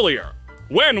done it earlier,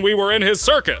 when we were in his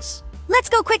circus. Let's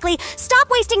go quickly. Stop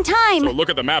wasting time. So look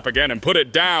at the map again and put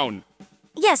it down.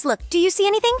 Yes, look. Do you see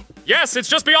anything? Yes, it's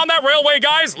just beyond that railway,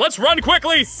 guys. Let's run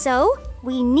quickly. So,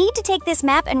 we need to take this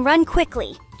map and run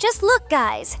quickly. Just look,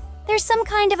 guys. There's some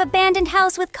kind of abandoned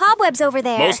house with cobwebs over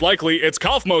there. Most likely, it's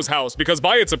Kaufmo's house, because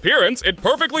by its appearance, it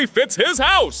perfectly fits his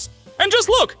house. And just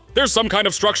look, there's some kind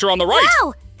of structure on the right.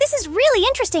 Wow, this is really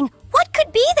interesting. What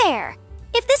could be there?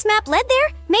 If this map led there,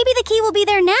 maybe the key will be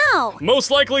there now.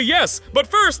 Most likely, yes. But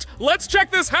first, let's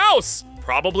check this house.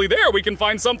 Probably there we can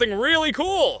find something really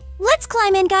cool. Let's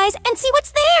climb in, guys, and see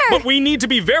what's there. But we need to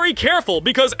be very careful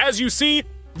because, as you see,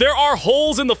 there are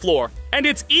holes in the floor, and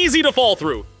it's easy to fall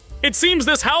through. It seems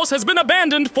this house has been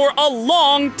abandoned for a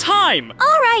long time.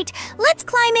 All right, let's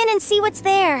climb in and see what's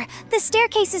there. The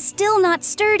staircase is still not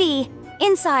sturdy.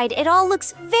 Inside, it all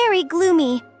looks very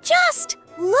gloomy. Just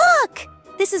look!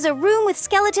 This is a room with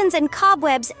skeletons and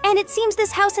cobwebs, and it seems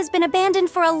this house has been abandoned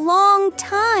for a long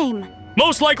time.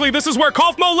 Most likely this is where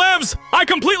Kaufmo lives! I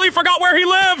completely forgot where he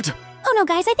lived! Oh no,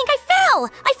 guys, I think I fell!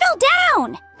 I fell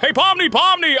down! Hey,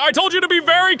 Pomni, I told you to be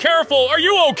very careful. Are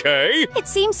you okay? It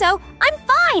seems so. I'm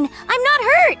fine. I'm not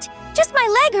hurt. Just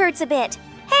my leg hurts a bit.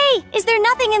 Hey, is there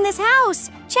nothing in this house?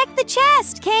 Check the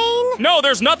chest, Kane. No,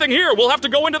 there's nothing here. We'll have to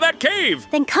go into that cave.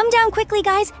 Then come down quickly,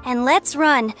 guys, and let's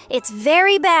run. It's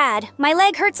very bad. My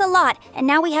leg hurts a lot, and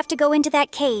now we have to go into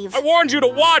that cave. I warned you to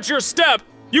watch your step.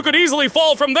 You could easily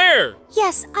fall from there.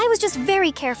 Yes, I was just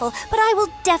very careful, but I will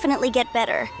definitely get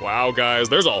better. Wow, guys,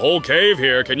 there's a whole cave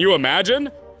here. Can you imagine?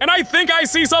 And I think I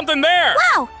see something there!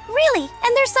 Wow, really?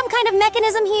 And there's some kind of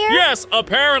mechanism here? Yes,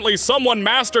 apparently someone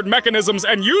mastered mechanisms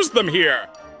and used them here.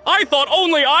 I thought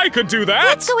only I could do that!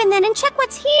 Let's go in then and check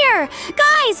what's here!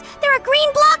 Guys, there are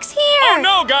green blocks here! Oh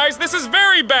no, guys, this is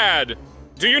very bad!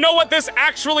 Do you know what this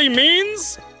actually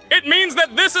means? It means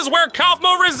that this is where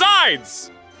Kaufmo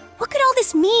resides! What could all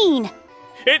this mean?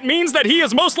 It means that he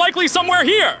is most likely somewhere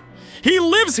here! He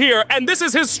lives here, and this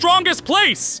is his strongest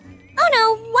place! Oh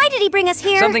no, why did he bring us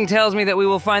here? Something tells me that we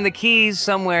will find the keys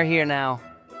somewhere here now.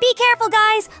 Be careful,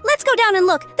 guys. Let's go down and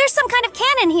look. There's some kind of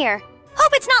cannon here.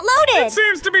 Hope it's not loaded. It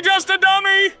seems to be just a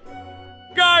dummy.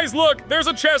 Guys, look, there's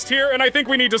a chest here, and I think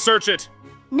we need to search it.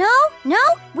 No,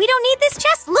 we don't need this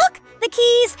chest. Look, the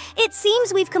keys. It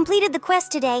seems we've completed the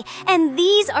quest today, and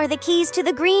these are the keys to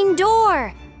the green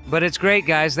door. But it's great,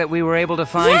 guys, that we were able to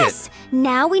find Yes!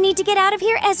 Now we need to get out of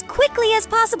here as quickly as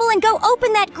possible and go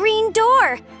open that green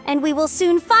door. And we will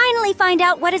soon finally find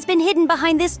out what has been hidden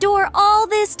behind this door all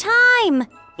this time.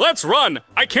 Let's run!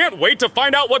 I can't wait to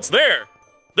find out what's there.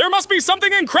 There must be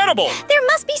something incredible! There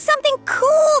must be something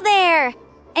cool there!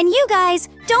 And you guys,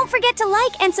 don't forget to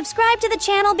like and subscribe to the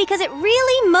channel because it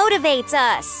really motivates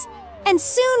us. And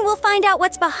soon we'll find out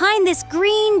what's behind this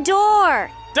green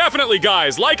door. Definitely,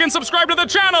 guys, like and subscribe to the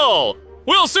channel!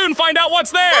 We'll soon find out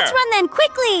what's there! Let's run then,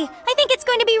 quickly! I think it's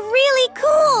going to be really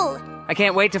cool! I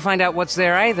can't wait to find out what's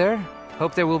there either.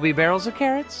 Hope there will be barrels of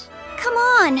carrots. Come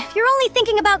on, you're only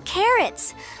thinking about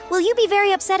carrots. Will you be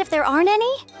very upset if there aren't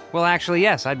any? Well, actually,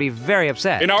 yes, I'd be very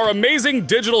upset. In our amazing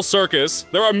digital circus,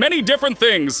 there are many different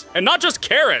things, and not just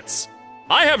carrots.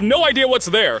 I have no idea what's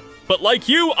there, but like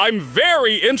you, I'm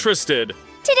very interested.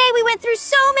 Today we went through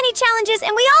so many challenges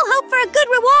and we all hope for a good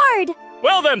reward!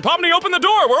 Well then, Pomni, open the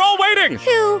door! We're all waiting!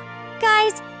 Phew!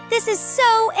 Guys, this is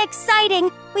so exciting!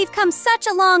 We've come such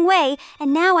a long way,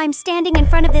 and now I'm standing in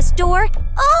front of this door.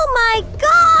 Oh my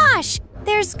gosh!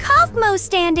 There's Kaufmo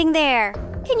standing there.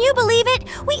 Can you believe it?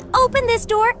 We opened this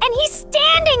door and he's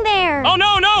standing there. Oh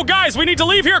no, guys, we need to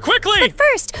leave here quickly! But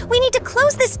first, we need to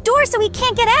close this door so he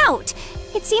can't get out.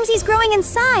 It seems he's growing in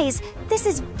size. This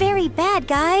is very bad,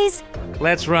 guys.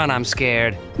 Let's run, I'm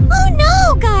scared. Oh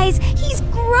no, guys! He's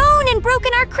grown and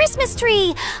broken our Christmas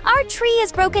tree! Our tree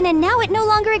is broken and now it no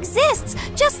longer exists!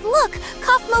 Just look!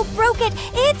 Kaufmo broke it!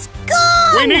 It's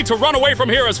gone! We need to run away from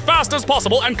here as fast as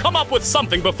possible and come up with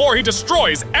something before he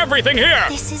destroys everything here!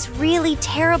 This is really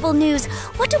terrible news.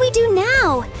 What do we do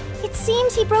now? It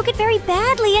seems he broke it very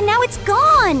badly and now it's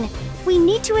gone! We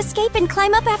need to escape and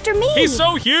climb up after me! He's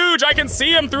so huge, I can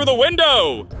see him through the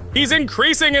window! He's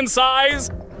increasing in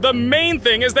size! The main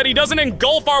thing is that he doesn't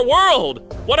engulf our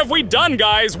world! What have we done,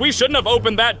 guys? We shouldn't have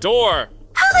opened that door.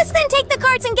 Let's then take the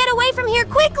carts and get away from here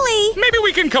quickly! Maybe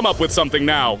we can come up with something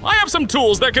now. I have some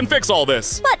tools that can fix all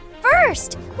this. But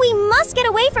first, we must get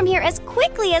away from here as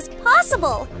quickly as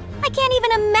possible. I can't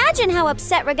even imagine how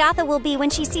upset Ragatha will be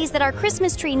when she sees that our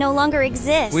Christmas tree no longer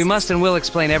exists. We must and will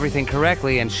explain everything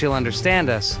correctly and she'll understand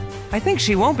us. I think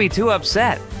she won't be too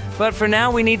upset. But for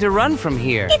now, we need to run from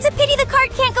here. It's a pity the cart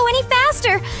can't go any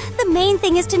faster. The main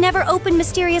thing is to never open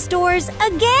mysterious doors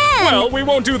again. Well, we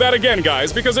won't do that again,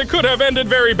 guys, because it could have ended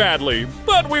very badly.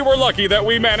 But we were lucky that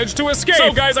we managed to escape.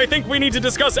 So, guys, I think we need to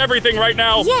discuss everything right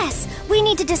now. Yes, we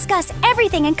need to discuss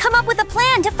everything and come up with a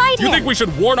plan to fight him. You think we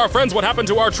should warn our friends what happened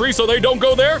to our tree so they don't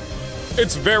go there?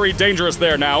 It's very dangerous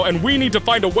there now, and we need to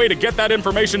find a way to get that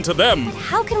information to them.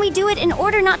 How can we do it in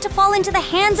order not to fall into the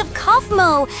hands of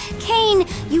Kaufmo? Kane,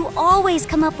 you always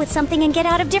come up with something and get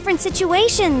out of different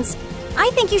situations. I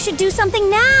think you should do something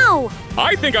now.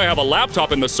 I think I have a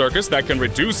laptop in the circus that can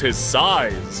reduce his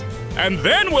size. And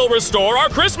then we'll restore our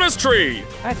Christmas tree.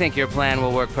 I think your plan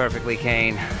will work perfectly,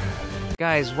 Kane.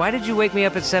 Guys, why did you wake me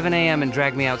up at 7 a.m. and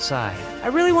drag me outside? I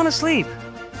really want to sleep.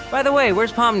 By the way,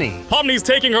 where's Pomni? Pomni's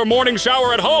taking her morning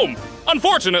shower at home.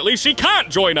 Unfortunately, she can't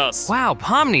join us. Wow,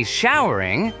 Pomni's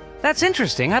showering? That's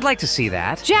interesting. I'd like to see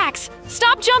that. Jax,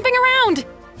 stop jumping around!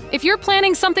 If you're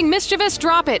planning something mischievous,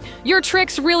 drop it. Your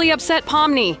tricks really upset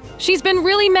Pomni. She's been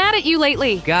really mad at you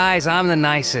lately. Guys, I'm the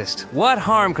nicest. What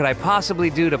harm could I possibly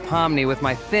do to Pomni with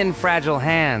my thin, fragile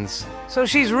hands? So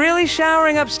she's really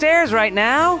showering upstairs right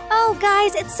now? Oh,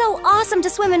 guys, it's so awesome to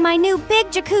swim in my new big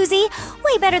jacuzzi.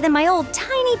 Way better than my old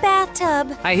tiny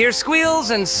bathtub. I hear squeals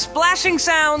and splashing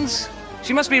sounds.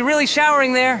 She must be really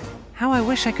showering there. How I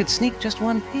wish I could sneak just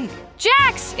one peek.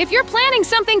 Jax, if you're planning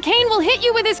something, Kane will hit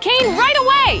you with his cane right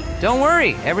away! Don't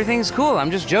worry, everything's cool. I'm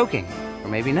just joking. Or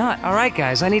maybe not. All right,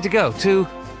 guys, I need to go to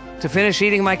finish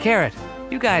eating my carrot.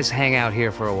 You guys hang out here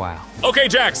for a while. Okay,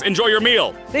 Jax, enjoy your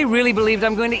meal. They really believed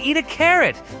I'm going to eat a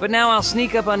carrot, but now I'll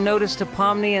sneak up unnoticed to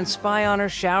Pomni and spy on her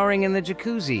showering in the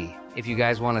jacuzzi. If you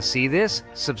guys want to see this,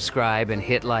 subscribe and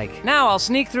hit like. Now I'll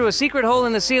sneak through a secret hole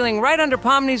in the ceiling right under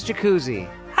Pomni's jacuzzi.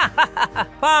 Ha ha ha!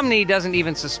 Pomni doesn't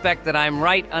even suspect that I'm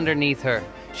right underneath her.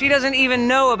 She doesn't even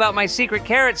know about my secret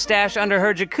carrot stash under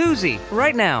her jacuzzi.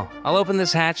 Right now, I'll open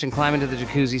this hatch and climb into the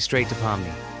jacuzzi straight to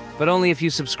Pomni. But only if you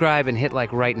subscribe and hit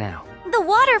like right now. The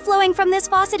water flowing from this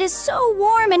faucet is so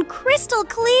warm and crystal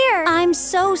clear. I'm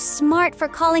so smart for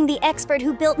calling the expert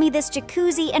who built me this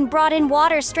jacuzzi and brought in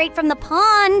water straight from the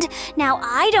pond. Now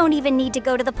I don't even need to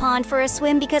go to the pond for a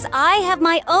swim because I have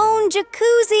my own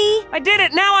jacuzzi. I did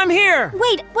it! Now I'm here!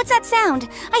 Wait, what's that sound?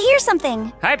 I hear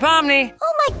something. Hi, Pomni!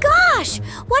 Oh my gosh!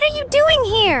 What are you doing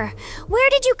here? Where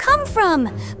did you come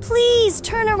from? Please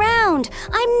turn around.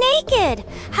 I'm naked.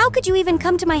 How could you even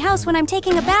come to my house when I'm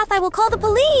taking a bath? I will call the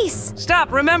police.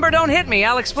 Stop! Remember, don't hit me.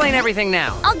 I'll explain everything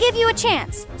now. I'll give you a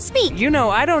chance. Speak. You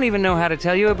know, I don't even know how to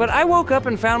tell you, but I woke up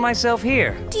and found myself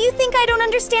here. Do you think I don't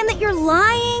understand that you're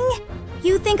lying?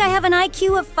 You think I have an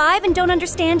IQ of 5 and don't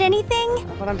understand anything?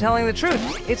 But I'm telling the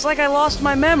truth. It's like I lost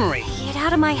my memory. Get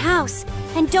out of my house.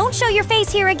 And don't show your face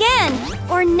here again,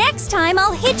 or next time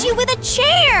I'll hit you with a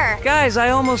chair! Guys,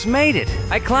 I almost made it.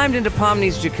 I climbed into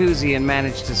Pomni's jacuzzi and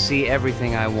managed to see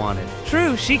everything I wanted.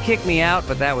 True, she kicked me out,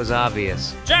 but that was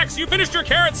obvious. Jax, you finished your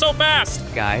carrot so fast!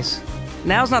 Guys,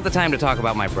 now's not the time to talk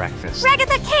about my breakfast.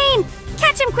 Ragatha, Kane!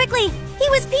 Catch him quickly! He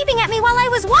was peeping at me while I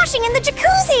was washing in the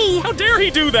jacuzzi! How dare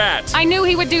he do that? I knew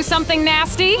he would do something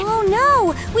nasty. Oh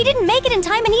no! We didn't make it in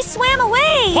time and he swam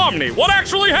away! Pomni, what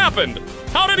actually happened?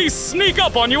 How did he sneak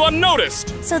up on you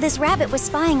unnoticed? So this rabbit was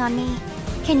spying on me.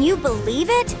 Can you believe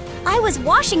it? I was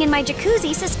washing in my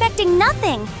jacuzzi suspecting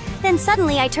nothing. Then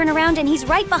suddenly I turn around and he's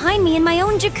right behind me in my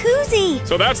own jacuzzi.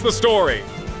 So that's the story.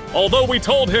 although we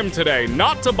told him today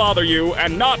not to bother you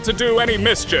and not to do any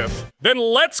mischief. Then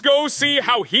let's go see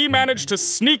how he managed to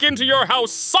sneak into your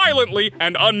house silently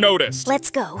and unnoticed. Let's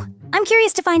go. I'm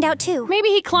curious to find out too. Maybe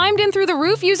he climbed in through the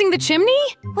roof using the chimney?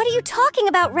 What are you talking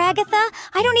about, Ragatha?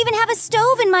 I don't even have a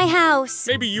stove in my house.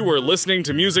 Maybe you were listening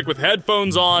to music with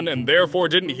headphones on and therefore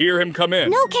didn't hear him come in.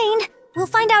 No, Kane. We'll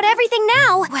find out everything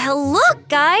now. Well, look,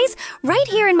 guys. Right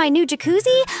here in my new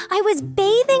jacuzzi, I was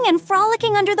bathing and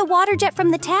frolicking under the water jet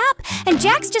from the tap, and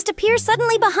Jax just appears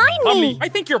suddenly behind me. Pomni, I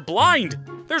think you're blind.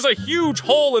 There's a huge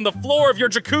hole in the floor of your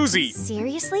jacuzzi.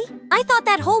 Seriously? I thought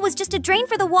that hole was just a drain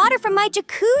for the water from my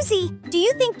jacuzzi. Do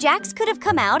you think Jax could have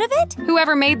come out of it?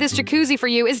 Whoever made this jacuzzi for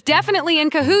you is definitely in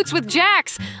cahoots with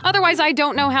Jax. Otherwise, I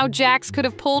don't know how Jax could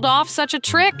have pulled off such a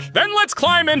trick. Then let's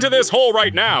climb into this hole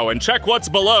right now and check what's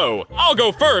below. I'll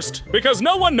go first, because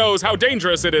no one knows how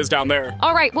dangerous it is down there.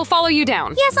 All right, we'll follow you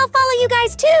down. Yes, I'll follow you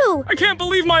guys too. I can't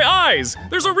believe my eyes.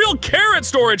 There's a real carrot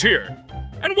storage here.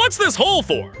 And what's this hole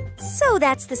for? So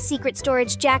that's the secret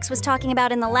storage Jax was talking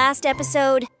about in the last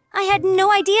episode. I had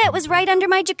no idea it was right under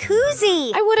my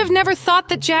jacuzzi. I would have never thought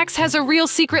that Jax has a real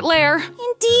secret lair.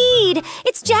 Indeed.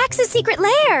 It's Jax's secret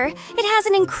lair. It has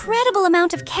an incredible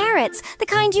amount of carrots, the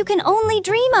kind you can only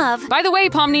dream of. By the way,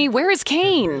 Pomni, where is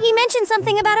Kane? He mentioned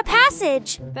something about a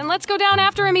passage. Then let's go down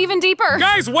after him even deeper.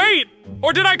 Guys, wait!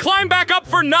 Or did I climb back up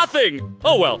for nothing?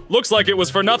 Oh well, looks like it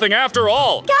was for nothing after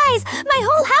all. Guys, my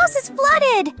whole house is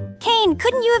flooded. Kane,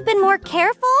 couldn't you have been more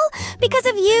careful? Because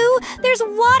of you, there's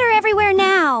water everywhere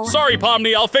now. Sorry,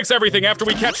 Pomni, I'll fix everything after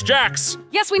we catch Jax.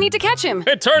 Yes, we need to catch him.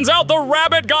 It turns out the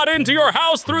rabbit got into your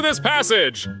house through this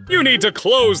passage. You need to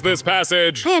close this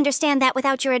passage. I understand that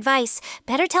without your advice.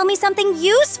 Better tell me something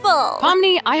useful.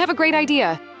 Pomni, I have a great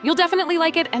idea. You'll definitely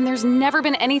like it, and there's never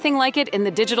been anything like it in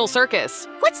the digital circus.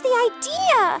 What's the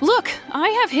idea? Look, I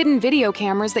have hidden video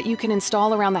cameras that you can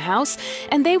install around the house,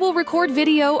 and they will record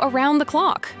video around the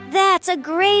clock. That's a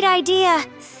great idea.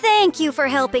 Thank you for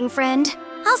helping, friend.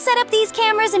 I'll set up these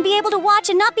cameras and be able to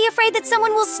watch and not be afraid that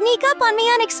someone will sneak up on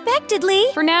me unexpectedly.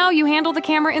 For now, you handle the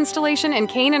camera installation, and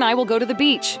Kane and I will go to the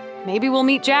beach. Maybe we'll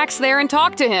meet Jax there and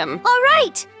talk to him. All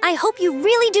right! I hope you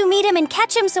really do meet him and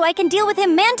catch him so I can deal with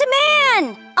him man to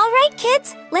man! All right,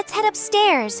 kids, let's head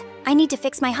upstairs. I need to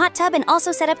fix my hot tub and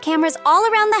also set up cameras all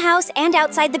around the house and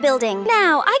outside the building.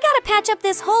 Now, I gotta patch up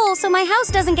this hole so my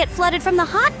house doesn't get flooded from the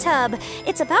hot tub.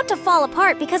 It's about to fall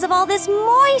apart because of all this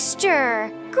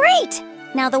moisture. Great!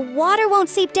 Now the water won't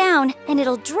seep down, and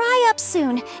it'll dry up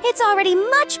soon. It's already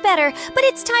much better, but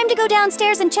it's time to go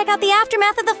downstairs and check out the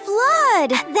aftermath of the flood.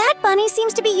 That bunny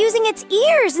seems to be using its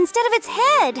ears instead of its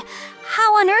head.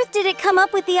 How on earth did it come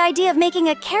up with the idea of making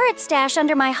a carrot stash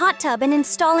under my hot tub and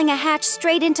installing a hatch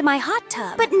straight into my hot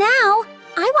tub? But now,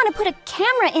 I want to put a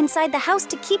camera inside the house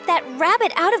to keep that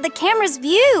rabbit out of the camera's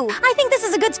view. I think this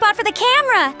is a good spot for the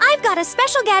camera. I've got a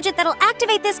special gadget that'll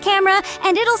activate this camera,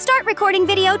 and it'll start recording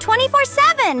video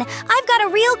 24/7. I've got a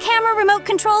real camera remote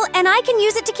control, and I can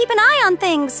use it to keep an eye on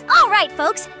things. All right,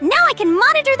 folks, now I can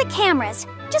monitor the cameras.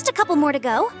 Just a couple more to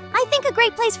go. I think a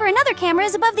great place for another camera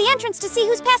is above the entrance to see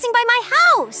who's passing by my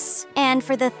house. And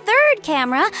for the third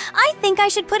camera, I think I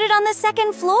should put it on the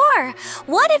second floor.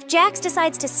 What if Jax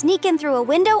decides to sneak in through a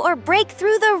window or break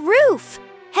through the roof?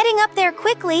 Heading up there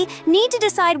quickly, need to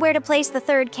decide where to place the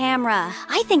third camera.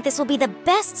 I think this will be the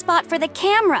best spot for the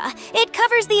camera. It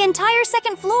covers the entire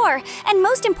second floor, and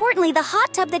most importantly, the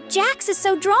hot tub that Jax is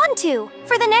so drawn to.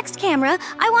 For the next camera,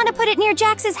 I want to put it near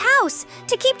Jax's house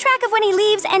to keep track of when he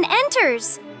leaves and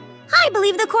enters. I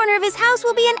believe the corner of his house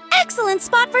will be an excellent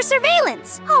spot for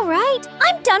surveillance. All right,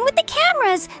 I'm done with the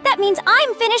cameras. That means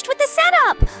I'm finished with the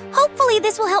setup. Hopefully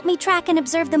this will help me track and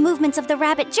observe the movements of the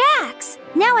rabbit Jax.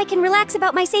 Now I can relax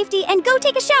about my safety and go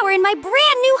take a shower in my brand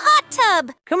new hot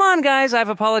tub. Come on, guys, I've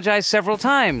apologized several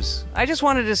times. I just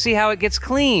wanted to see how it gets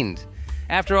cleaned.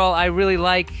 After all, I really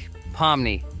like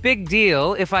Pomni. Big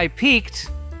deal if I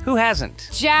peeked. Who hasn't?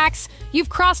 Jax, you've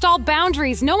crossed all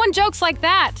boundaries. No one jokes like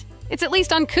that. It's at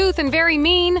least uncouth and very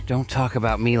mean. Don't talk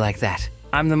about me like that.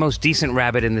 I'm the most decent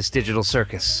rabbit in this digital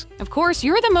circus. Of course,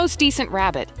 you're the most decent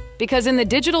rabbit. Because in the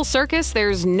digital circus,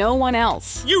 there's no one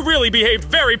else. You really behaved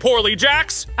very poorly,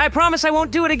 Jax! I promise I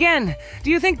won't do it again.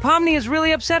 Do you think Pomni is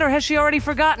really upset, or has she already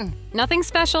forgotten? Nothing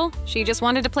special. She just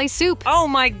wanted to play soup. Oh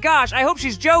my gosh, I hope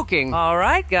she's joking. All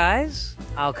right, guys.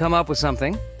 I'll come up with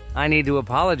something. I need to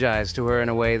apologize to her in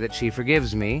a way that she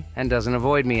forgives me and doesn't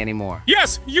avoid me anymore.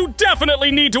 Yes, you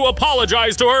definitely need to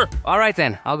apologize to her! All right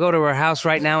then, I'll go to her house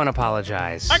right now and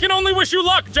apologize. I can only wish you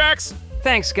luck, Jax!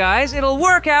 Thanks, guys. It'll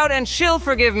work out and she'll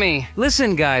forgive me.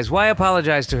 Listen, guys, why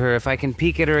apologize to her if I can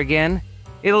peek at her again?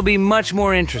 It'll be much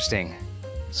more interesting.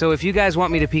 So if you guys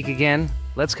want me to peek again,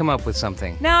 Let's come up with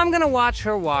something. Now I'm gonna watch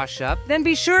her wash up, then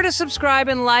be sure to subscribe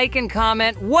and like and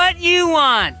comment what you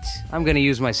want. I'm gonna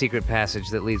use my secret passage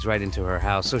that leads right into her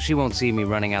house so she won't see me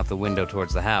running out the window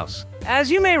towards the house.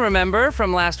 As you may remember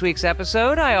from last week's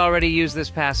episode, I already used this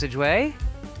passageway.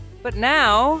 But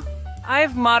now,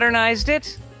 I've modernized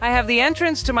it. I have the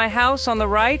entrance to my house on the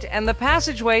right and the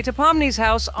passageway to Pomni's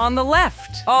house on the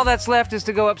left. All that's left is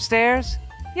to go upstairs.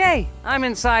 Yay, I'm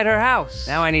inside her house.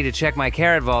 Now I need to check my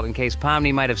carrot vault in case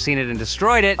Pomni might have seen it and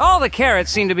destroyed it. All the carrots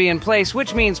seem to be in place,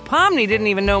 which means Pomni didn't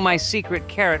even know my secret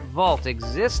carrot vault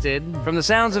existed. From the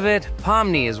sounds of it,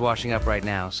 Pomni is washing up right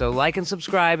now, so like and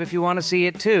subscribe if you want to see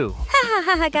it too. Ha ha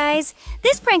ha ha, guys.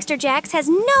 This prankster Jax has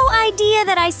no idea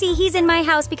that I see he's in my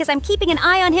house because I'm keeping an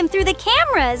eye on him through the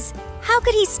cameras. How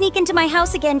could he sneak into my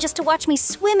house again just to watch me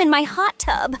swim in my hot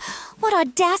tub? What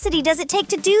audacity does it take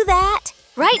to do that?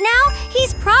 Right now,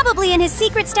 he's probably in his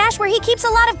secret stash where he keeps a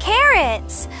lot of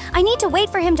carrots. I need to wait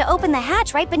for him to open the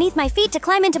hatch right beneath my feet to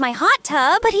climb into my hot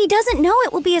tub, but he doesn't know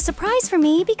it will be a surprise for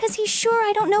me because he's sure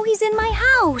I don't know he's in my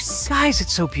house. Guys,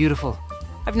 it's so beautiful.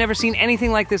 I've never seen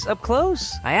anything like this up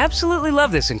close. I absolutely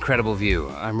love this incredible view.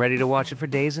 I'm ready to watch it for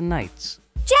days and nights.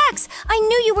 Jax, I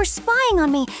knew you were spying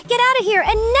on me. Get out of here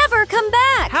and never come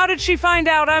back. How did she find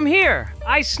out I'm here?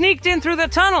 I sneaked in through the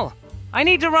tunnel. I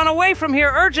need to run away from here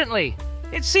urgently.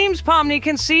 It seems Pomni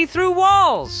can see through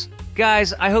walls.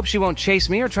 Guys, I hope she won't chase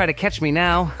me or try to catch me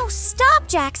now. Oh, stop,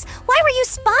 Jax. Why were you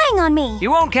spying on me?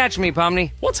 You won't catch me,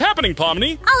 Pomni. What's happening,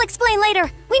 Pomni? I'll explain later.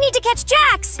 We need to catch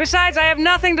Jax. Besides, I have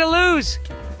nothing to lose.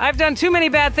 I've done too many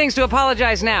bad things to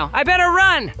apologize now. I better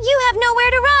run. You have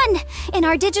nowhere to run. In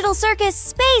our digital circus,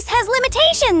 space has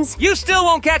limitations. You still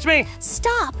won't catch me.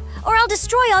 Stop, or I'll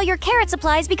destroy all your carrot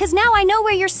supplies because now I know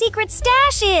where your secret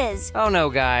stash is. Oh no,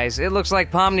 guys. It looks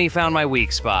like Pomni found my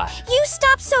weak spot. You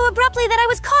stopped so abruptly that I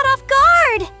was caught off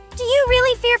guard. Do you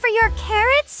really fear for your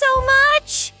carrots so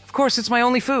much? Of course, it's my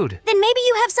only food. Then maybe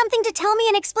you have something to tell me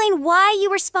and explain why you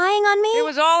were spying on me? It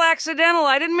was all accidental.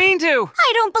 I didn't mean to.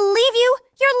 I don't believe you.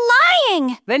 You're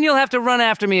lying. Then you'll have to run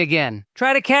after me again.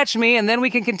 Try to catch me, and then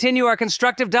we can continue our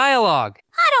constructive dialogue.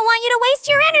 I don't want you to waste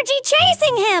your energy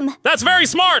chasing him. That's very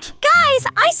smart! Guys,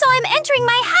 I saw him entering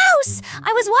my house.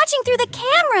 I was watching through the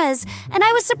cameras, and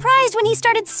I was surprised when he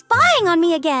started spying on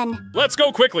me again. Let's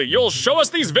go quickly. You'll show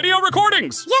us these video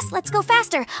recordings. Yes, let's go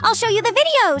faster. I'll show you the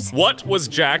videos. What was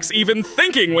Jax even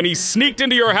thinking when he sneaked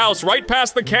into your house right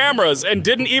past the cameras and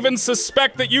didn't even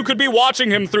suspect that you could be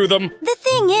watching him through them? The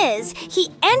thing is, he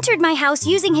entered my house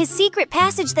using his secret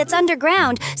passage that's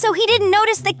underground, so he didn't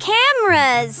notice the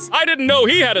cameras. I didn't know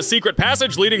he had a secret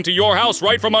passage leading to your house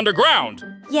right from underground.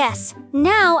 Yes,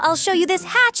 now I'll show you this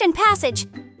hatch and passage.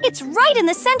 It's right in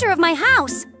the center of my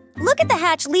house. Look at the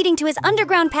hatch leading to his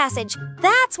underground passage.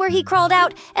 That's where he crawled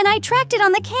out, and I tracked it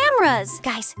on the cameras.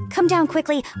 Guys, come down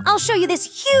quickly. I'll show you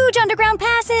this huge underground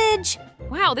passage.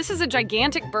 Wow, this is a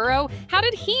gigantic burrow. How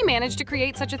did he manage to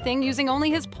create such a thing using only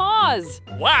his paws?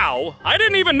 Wow, I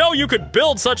didn't even know you could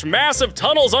build such massive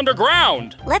tunnels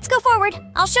underground. Let's go forward.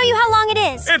 I'll show you how long it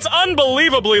is. It's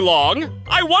unbelievably long.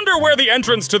 I wonder where the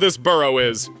entrance to this burrow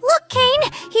is. Look,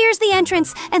 Kane, here's the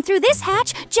entrance, and through this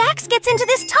hatch, Jax gets into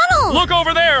this tunnel. Look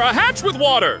over there, a hatch with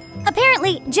water.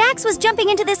 Apparently, Jax was jumping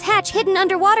into this hatch hidden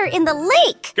underwater in the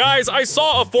lake. Guys, I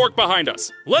saw a fork behind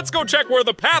us. Let's go check where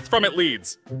the path from it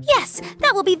leads. Yes,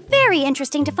 that will be very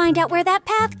interesting to find out where that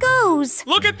path goes.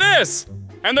 Look at this!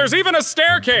 And there's even a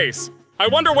staircase. I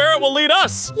wonder where it will lead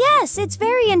us. Yes, it's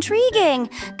very intriguing.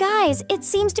 Guys, it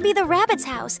seems to be the rabbit's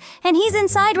house, and he's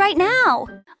inside right now.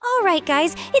 All right,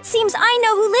 guys, it seems I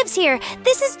know who lives here.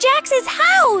 This is Jax's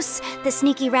house. The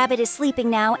sneaky rabbit is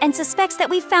sleeping now and suspects that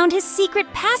we found his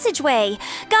secret passageway.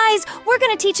 Guys, we're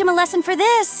gonna teach him a lesson for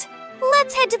this.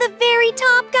 Let's head to the very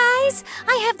top, guys.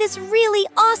 I have this really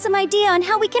awesome idea on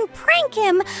how we can prank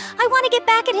him. I want to get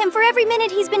back at him for every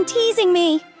minute he's been teasing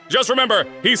me. Just remember,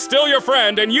 he's still your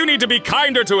friend and you need to be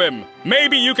kinder to him.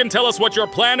 Maybe you can tell us what you're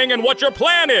planning and what your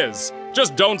plan is.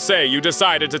 Just don't say you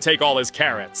decided to take all his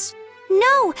carrots.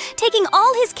 No, taking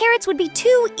all his carrots would be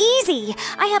too easy.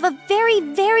 I have a very,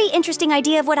 very interesting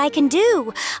idea of what I can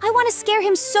do. I want to scare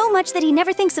him so much that he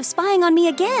never thinks of spying on me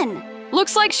again.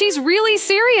 Looks like she's really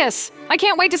serious. I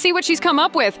can't wait to see what she's come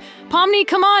up with. Pomni,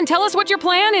 come on, tell us what your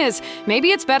plan is.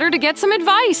 Maybe it's better to get some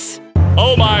advice.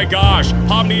 Oh my gosh,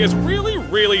 Pomni is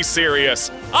really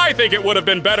serious. I think it would have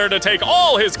been better to take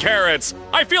all his carrots.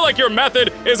 I feel like your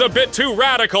method is a bit too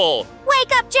radical.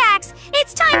 Wake up, Jax!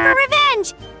 It's time for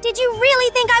revenge! Did you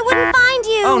really think I wouldn't find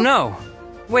you? Oh no.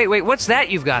 Wait, what's that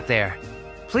you've got there?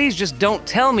 Please just don't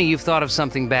tell me you've thought of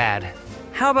something bad.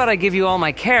 How about I give you all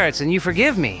my carrots and you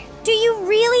forgive me? Do you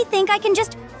really think I can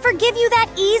just forgive you that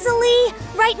easily?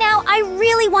 Right now, I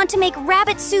really want to make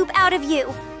rabbit soup out of you.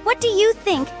 What do you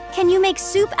think? Can you make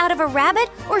soup out of a rabbit,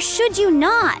 or should you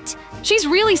not? She's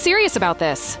really serious about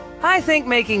this. I think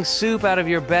making soup out of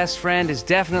your best friend is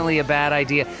definitely a bad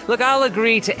idea. Look, I'll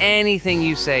agree to anything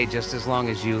you say just as long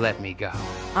as you let me go.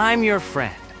 I'm your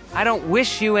friend. I don't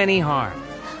wish you any harm.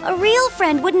 A real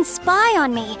friend wouldn't spy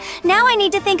on me. Now I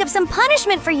need to think of some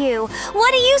punishment for you.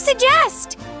 What do you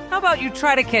suggest? How about you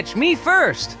try to catch me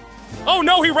first? Oh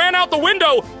no, he ran out the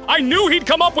window! I knew he'd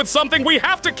come up with something! We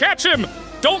have to catch him!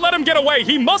 Don't let him get away!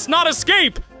 He must not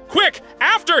escape! Quick,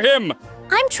 after him!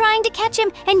 I'm trying to catch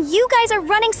him, and you guys are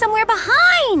running somewhere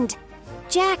behind!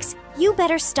 Jax, you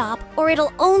better stop, or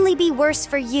it'll only be worse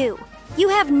for you. You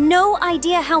have no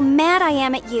idea how mad I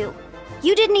am at you.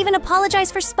 You didn't even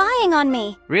apologize for spying on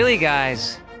me. Really,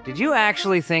 guys? Did you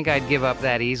actually think I'd give up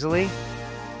that easily?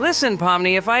 Listen,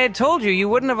 Pomni, if I had told you, you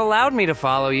wouldn't have allowed me to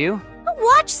follow you.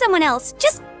 Watch someone else.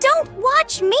 Just don't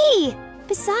watch me.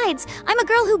 Besides, I'm a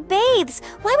girl who bathes.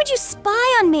 Why would you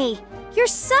spy on me? You're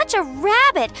such a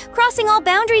rabbit, crossing all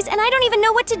boundaries, and I don't even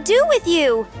know what to do with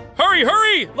you. Hurry,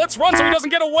 hurry! Let's run so he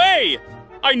doesn't get away!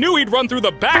 I knew he'd run through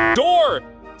the back door!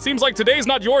 Seems like today's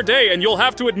not your day, and you'll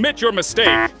have to admit your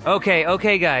mistake.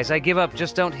 Okay, guys, I give up.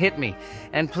 Just don't hit me.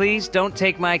 And please don't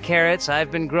take my carrots. I've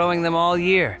been growing them all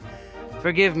year.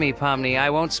 Forgive me, Pomni.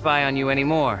 I won't spy on you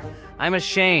anymore. I'm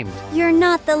ashamed. You're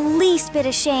not the least bit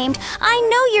ashamed. I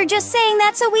know you're just saying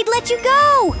that so we'd let you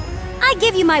go. I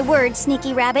give you my word,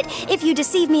 sneaky rabbit. If you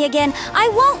deceive me again, I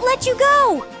won't let you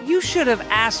go. You should have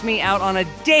asked me out on a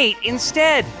date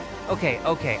instead. Okay,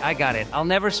 I got it. I'll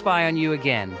never spy on you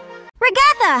again.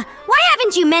 Ragatha, why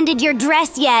haven't you mended your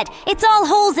dress yet? It's all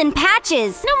holes and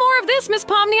patches. No more of this, Miss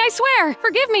Pomni, I swear.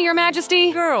 Forgive me, Your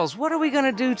Majesty. Girls, what are we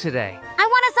gonna do today? I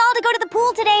want us all to go to the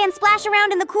pool today and splash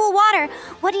around in the cool water.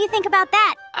 What do you think about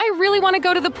that? I really want to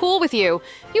go to the pool with you.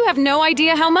 You have no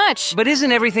idea how much. But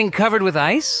isn't everything covered with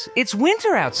ice? It's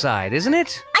winter outside, isn't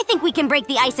it? I think we can break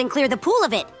the ice and clear the pool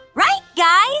of it. Right,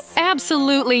 guys?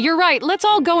 Absolutely, you're right. Let's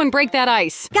all go and break that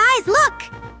ice. Guys, look!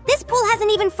 This pool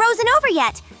hasn't even frozen over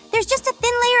yet. There's just a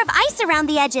thin layer of ice around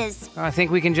the edges. I think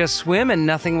we can just swim and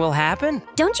nothing will happen.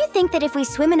 Don't you think that if we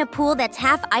swim in a pool that's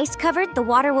half ice covered, the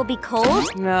water will be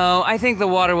cold? No, I think the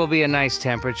water will be a nice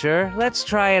temperature. Let's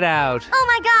try it out. Oh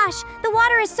my gosh, the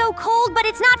water is so cold, but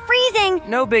it's not freezing.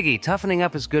 No biggie, toughening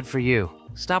up is good for you.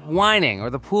 Stop whining or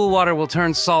the pool water will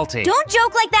turn salty. Don't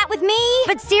joke like that with me!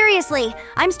 But seriously,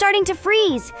 I'm starting to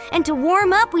freeze. And to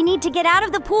warm up, we need to get out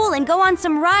of the pool and go on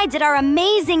some rides at our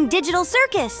amazing digital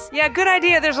circus. Yeah, good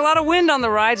idea. There's a lot of wind on the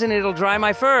rides and it'll dry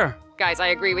my fur. Guys, I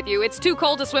agree with you. It's too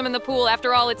cold to swim in the pool.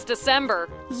 After all, it's December.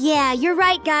 Yeah, you're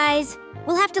right, guys.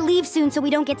 We'll have to leave soon so we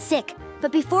don't get sick.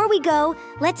 But before we go,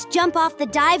 let's jump off the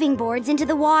diving boards into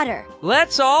the water.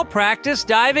 Let's all practice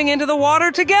diving into the water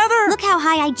together. Look how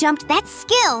high I jumped. That's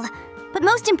skill. But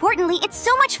most importantly, it's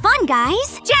so much fun,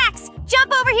 guys. Jax,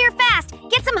 jump over here fast.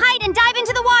 Get some height and dive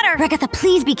into the water. Ragatha,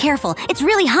 please be careful. It's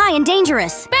really high and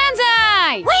dangerous.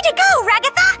 Banzai! Way to go,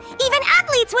 Ragatha! Even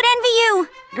athletes would envy you.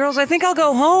 Girls, I think I'll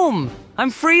go home.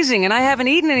 I'm freezing and I haven't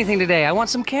eaten anything today. I want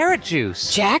some carrot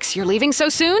juice. Jax, you're leaving so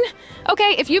soon?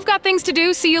 Okay, if you've got things to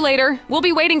do, see you later. We'll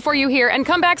be waiting for you here, and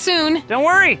come back soon. Don't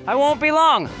worry, I won't be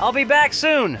long. I'll be back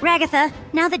soon. Ragatha,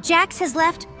 now that Jax has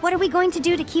left, what are we going to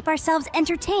do to keep ourselves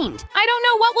entertained? I don't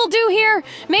know what we'll do here.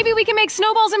 Maybe we can make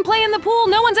snowballs and play in the pool.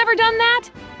 No one's ever done that.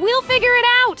 We'll figure it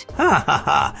out. Ha ha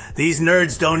ha. These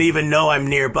nerds don't even know I'm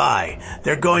nearby.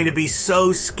 They're going to be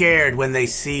so scared when they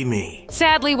see me.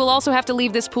 Sadly, we'll also have to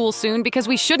leave this pool soon because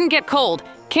we shouldn't get cold.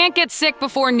 Can't get sick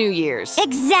before New Year's.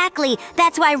 Exactly.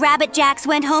 That's why Rabbit Jax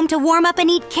went home to warm up and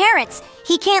eat carrots.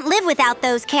 He can't live without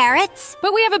those carrots.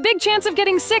 But we have a big chance of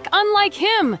getting sick, unlike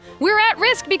him. We're at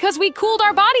risk because we cooled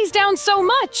our bodies down so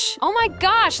much. Oh my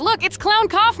gosh, look, it's Clown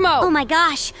Kaufmo. Oh my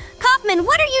gosh. Kaufman,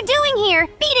 what are you doing here?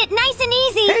 Beat it nice and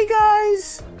easy. Hey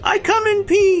guys, I come in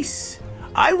peace.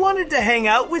 I wanted to hang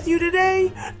out with you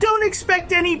today. Don't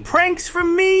expect any pranks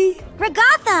from me.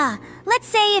 Ragatha, let's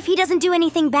say if he doesn't do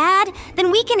anything bad,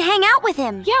 then we can hang out with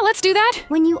him. Yeah, let's do that.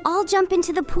 When you all jump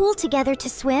into the pool together to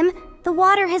swim, the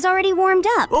water has already warmed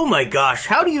up. Oh my gosh,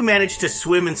 how do you manage to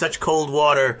swim in such cold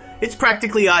water? It's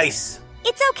practically ice.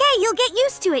 It's okay, you'll get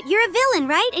used to it. You're a villain,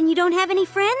 right? And you don't have any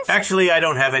friends? Actually, I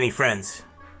don't have any friends.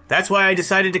 That's why I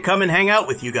decided to come and hang out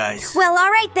with you guys. Well, all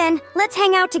right then. Let's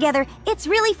hang out together. It's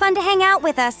really fun to hang out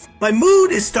with us. My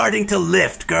mood is starting to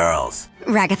lift, girls.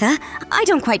 Ragatha, I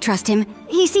don't quite trust him.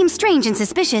 He seems strange and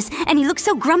suspicious, and he looks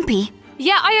so grumpy.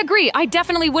 Yeah, I agree. I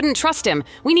definitely wouldn't trust him.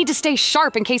 We need to stay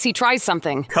sharp in case he tries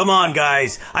something. Come on,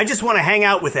 guys. I just want to hang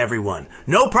out with everyone.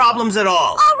 No problems at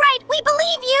all. All right, we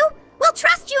believe you. We'll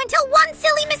trust trust you until one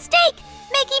silly mistake.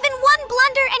 Make even one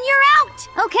blunder and you're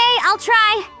out. Okay, I'll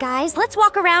try. Guys, let's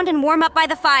walk around and warm up by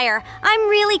the fire. I'm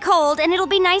really cold and it'll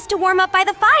be nice to warm up by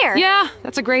the fire. Yeah,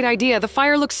 that's a great idea. The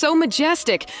fire looks so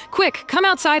majestic. Quick, come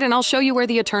outside and I'll show you where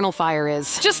the eternal fire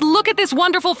is. Just look at this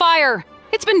wonderful fire.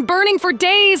 It's been burning for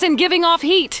days and giving off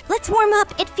heat. Let's warm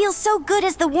up. It feels so good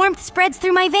as the warmth spreads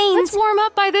through my veins. Let's warm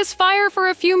up by this fire for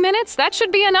a few minutes. That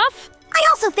should be enough. I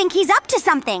also think he's up to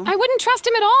something. I wouldn't trust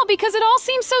him at all because it all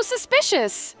seems so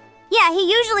suspicious. Yeah,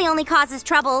 he usually only causes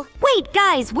trouble. Wait,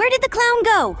 guys, where did the clown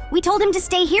go? We told him to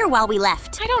stay here while we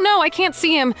left. I don't know. I can't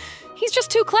see him. He's just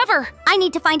too clever. I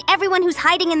need to find everyone who's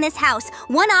hiding in this house.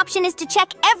 One option is to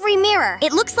check every mirror.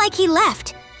 It looks like he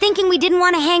left, thinking we didn't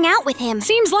want to hang out with him.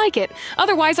 Seems like it.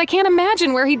 Otherwise, I can't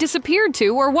imagine where he disappeared to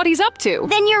or what he's up to.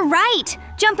 Then you're right.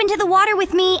 Jump into the water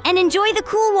with me and enjoy the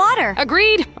cool water.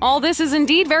 Agreed. All this is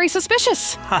indeed very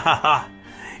suspicious. Ha ha ha.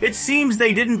 It seems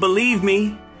they didn't believe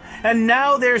me. And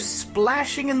now they're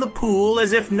splashing in the pool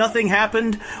as if nothing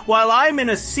happened while I'm in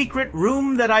a secret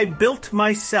room that I built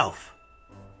myself.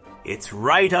 It's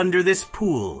right under this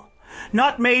pool.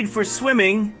 Not made for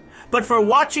swimming, but for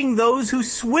watching those who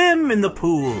swim in the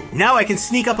pool. Now I can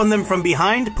sneak up on them from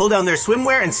behind, pull down their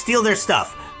swimwear, and steal their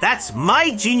stuff. That's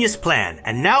my genius plan,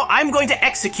 and now I'm going to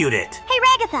execute it.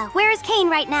 Hey, Ragatha, where is Kane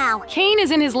right now? Kane is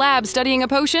in his lab studying a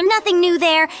potion. Nothing new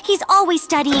there. He's always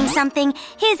studying something.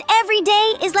 His every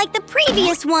day is like the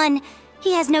previous one.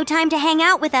 He has no time to hang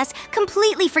out with us,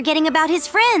 completely forgetting about his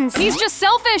friends. He's just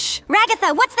selfish.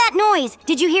 Ragatha, what's that noise?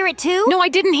 Did you hear it too? No, I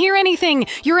didn't hear anything.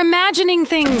 You're imagining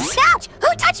things. Ouch!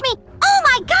 Who touched me? Oh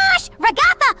my gosh!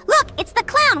 Ragatha, look, it's the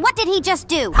clown. What did he just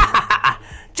do?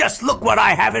 Just look what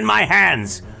I have in my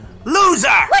hands. Loser!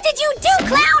 What did you do,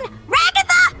 clown?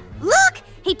 Ragatha! Look!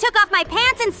 He took off my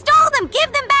pants and stole them!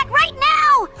 Give them back right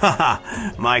now!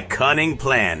 Haha, my cunning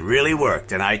plan really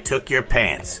worked and I took your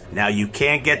pants. Now you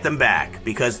can't get them back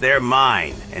because they're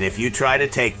mine. And if you try to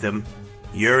take them,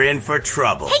 you're in for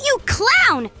trouble. Hey, you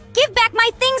clown! Give back my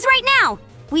things right now!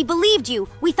 We believed you.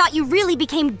 We thought you really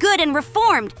became good and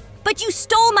reformed. But you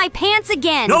stole my pants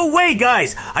again! No way,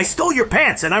 guys! I stole your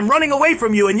pants and I'm running away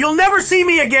from you and you'll never see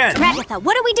me again! Ragatha,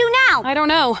 what do we do now? I don't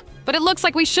know, but it looks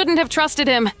like we shouldn't have trusted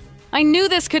him. I knew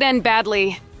this could end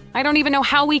badly. I don't even know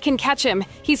how we can catch him.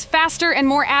 He's faster and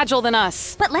more agile than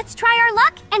us. But let's try our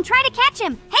luck and try to catch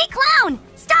him. Hey, clown!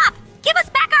 Stop! Give us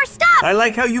back our stuff! I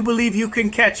like how you believe you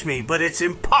can catch me, but it's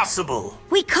impossible.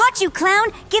 We caught you,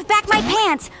 clown! Give back my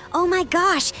pants! Oh my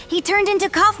gosh, he turned into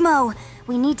Kaufmo.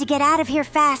 We need to get out of here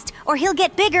fast, or he'll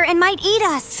get bigger and might eat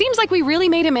us. Seems like we really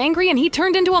made him angry and he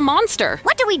turned into a monster.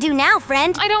 What do we do now,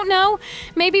 friend? I don't know.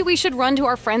 Maybe we should run to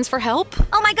our friends for help?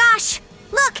 Oh my gosh!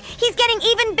 Look, he's getting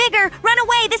even bigger! Run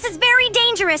away, this is very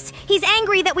dangerous! He's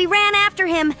angry that we ran after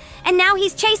him, and now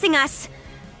he's chasing us.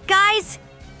 Guys,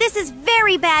 this is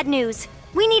very bad news.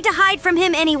 We need to hide from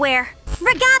him anywhere.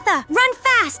 Ragatha, run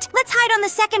fast! Let's hide on the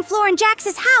second floor in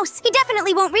Jax's house. He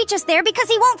definitely won't reach us there because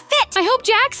he won't fit. I hope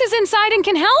Jax is inside and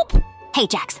can help. Hey,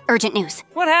 Jax, urgent news.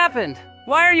 What happened?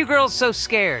 Why are you girls so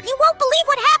scared? You won't believe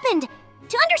what happened.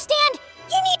 To understand,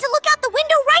 you need to look out the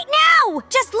window right now.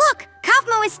 Just look,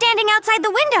 Kaufmo is standing outside the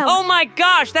window. Oh my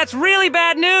gosh, that's really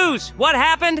bad news! What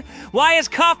happened? Why is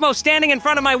Kaufmo standing in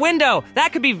front of my window?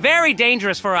 That could be very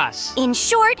dangerous for us. In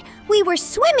short, we were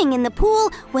swimming in the pool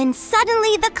when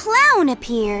suddenly the clown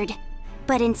appeared.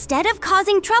 But instead of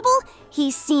causing trouble,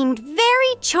 he seemed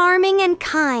very charming and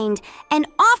kind and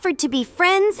offered to be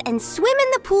friends and swim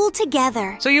in the pool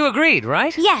together. So you agreed,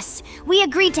 right? Yes, we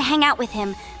agreed to hang out with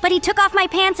him, but he took off my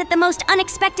pants at the most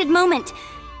unexpected moment.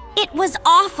 It was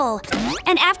awful.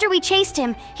 And after we chased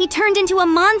him, he turned into a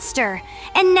monster.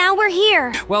 And now we're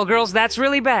here. Well, girls, that's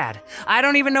really bad. I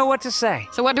don't even know what to say.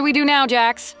 So what do we do now,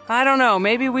 Jax? I don't know.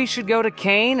 Maybe we should go to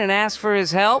Kane and ask for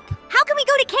his help? How can we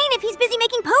go to Kane if he's busy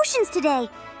making potions today?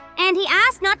 And he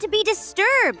asked not to be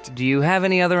disturbed. Do you have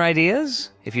any other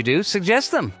ideas? If you do,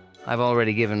 suggest them. I've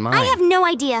already given mine. I have no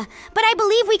idea, but I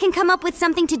believe we can come up with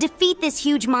something to defeat this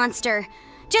huge monster.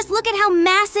 Just look at how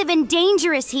massive and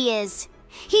dangerous he is.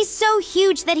 He's so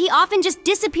huge that he often just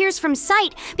disappears from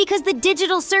sight because the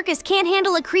digital circus can't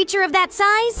handle a creature of that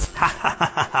size. Ha ha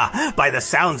ha ha! By the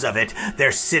sounds of it,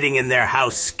 they're sitting in their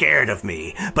house scared of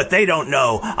me. But they don't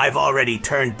know I've already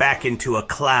turned back into a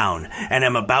clown and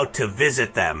am about to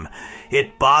visit them.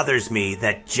 It bothers me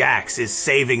that Jax is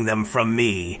saving them from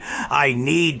me. I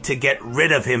need to get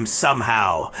rid of him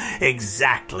somehow.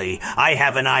 Exactly. I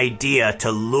have an idea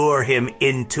to lure him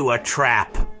into a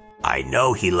trap. I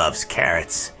know he loves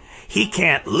carrots. He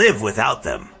can't live without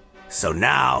them. So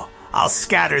now, I'll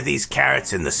scatter these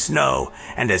carrots in the snow,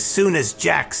 and as soon as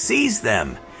Jack sees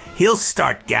them, he'll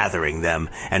start gathering them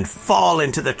and fall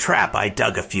into the trap I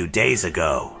dug a few days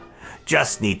ago.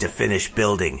 Just need to finish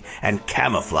building and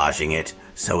camouflaging it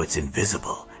so it's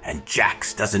invisible and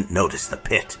Jax doesn't notice the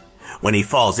pit. When he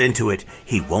falls into it,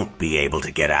 he won't be able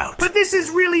to get out. But this is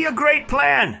really a great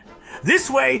plan. This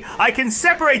way, I can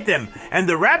separate them, and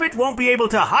the rabbit won't be able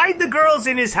to hide the girls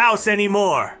in his house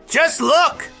anymore. Just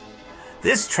look!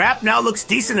 This trap now looks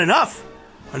decent enough.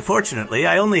 Unfortunately,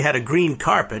 I only had a green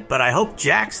carpet, but I hope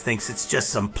Jax thinks it's just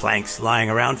some planks lying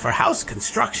around for house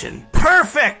construction.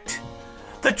 Perfect!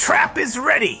 The trap is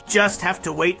ready! Just have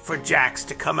to wait for Jax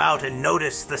to come out and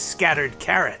notice the scattered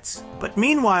carrots. But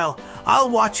meanwhile, I'll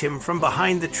watch him from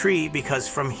behind the tree because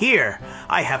from here,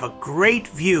 I have a great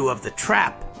view of the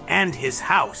trap and his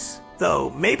house.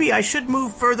 Though, maybe I should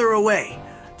move further away,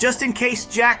 just in case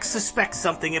Jax suspects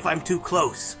something if I'm too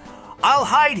close. I'll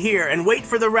hide here and wait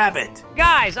for the rabbit.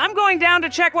 Guys, I'm going down to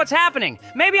check what's happening.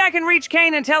 Maybe I can reach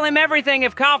Kane and tell him everything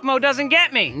if Kaufmo doesn't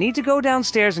get me. Need to go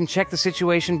downstairs and check the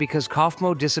situation because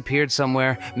Kaufmo disappeared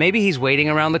somewhere. Maybe he's waiting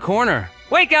around the corner.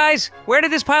 Wait, guys! Where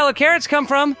did this pile of carrots come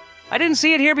from? I didn't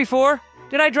see it here before.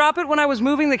 Did I drop it when I was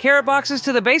moving the carrot boxes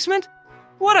to the basement?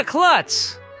 What a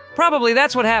klutz! Probably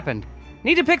that's what happened.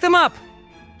 Need to pick them up.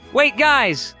 Wait,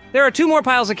 guys! There are 2 more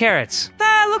piles of carrots.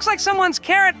 Looks like someone's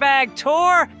carrot bag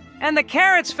tore, and the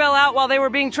carrots fell out while they were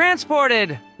being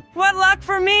transported. What luck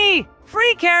for me!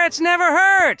 Free carrots never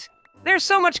hurt! There's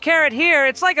so much carrot here,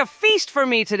 it's like a feast for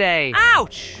me today.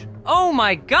 Ouch! Oh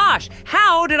my gosh,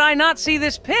 how did I not see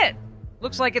this pit?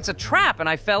 Looks like it's a trap and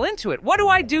I fell into it. What do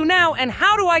I do now and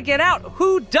how do I get out?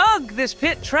 Who dug this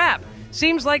pit trap?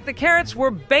 Seems like the carrots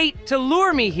were bait to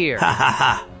lure me here. Ha ha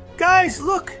ha. Guys,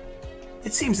 look!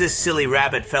 It seems this silly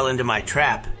rabbit fell into my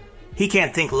trap. He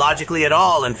can't think logically at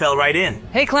all and fell right in.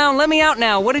 Hey clown, let me out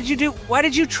now. What did you do? Why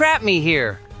did you trap me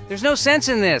here? There's no sense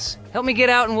in this. Help me get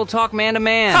out and we'll talk man to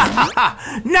man. Ha ha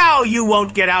ha! Now you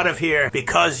won't get out of here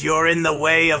because you're in the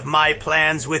way of my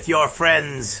plans with your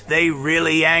friends. They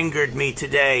really angered me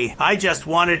today. I just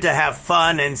wanted to have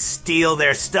fun and steal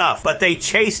their stuff, but they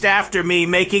chased after me,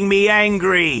 making me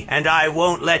angry. And I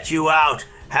won't let you out.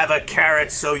 Have a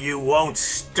carrot so you won't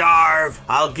starve.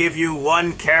 I'll give you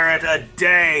 1 carrot a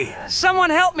day. Someone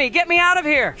help me. Get me out of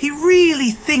here. He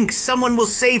really thinks someone will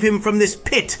save him from this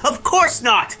pit. Of course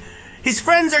not. His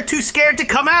friends are too scared to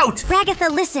come out. Ragatha,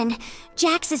 listen.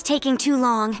 Jax is taking too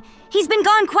long. He's been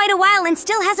gone quite a while and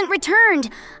still hasn't returned.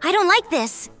 I don't like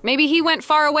this. Maybe he went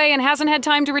far away and hasn't had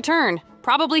time to return.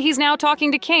 Probably he's now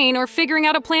talking to Kane or figuring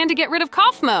out a plan to get rid of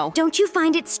Kaufmo. Don't you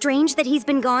find it strange that he's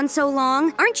been gone so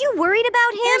long? Aren't you worried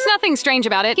about him? There's nothing strange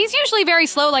about it. He's usually very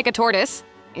slow like a tortoise.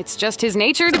 It's just his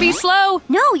nature to be slow.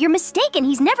 No, you're mistaken.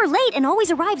 He's never late and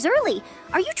always arrives early.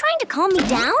 Are you trying to calm me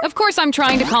down? Of course I'm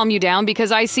trying to calm you down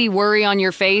because I see worry on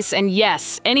your face, and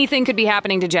yes, anything could be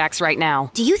happening to Jax right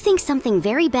now. Do you think something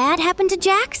very bad happened to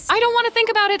Jax? I don't want to think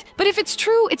about it, but if it's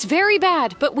true, it's very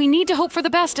bad. But we need to hope for the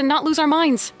best and not lose our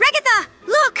minds. Ragatha!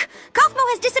 Look! Kaufmo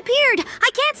has disappeared! I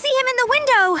can't see him in the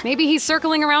window! Maybe he's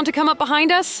circling around to come up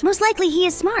behind us? Most likely he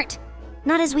is smart.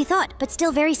 Not as we thought, but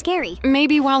still very scary.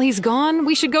 Maybe while he's gone,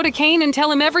 we should go to Kane and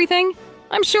tell him everything?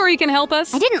 I'm sure he can help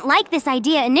us. I didn't like this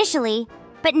idea initially,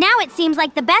 but now it seems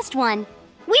like the best one.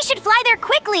 We should fly there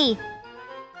quickly!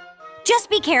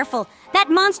 Just be careful. That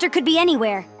monster could be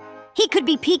anywhere. He could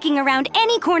be peeking around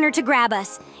any corner to grab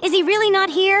us. Is he really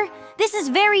not here? This is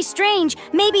very strange.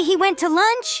 Maybe he went to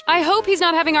lunch? I hope he's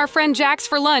not having our friend Jax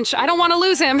for lunch. I don't want to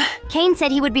lose him. Kane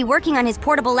said he would be working on his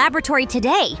portable laboratory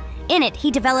today. In it,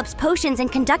 he develops potions and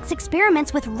conducts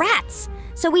experiments with rats.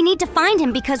 So we need to find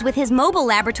him because with his mobile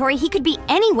laboratory, he could be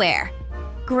anywhere.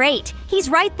 Great. He's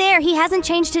right there. He hasn't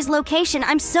changed his location.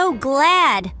 I'm so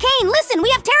glad. Kane, listen, we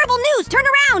have terrible news. Turn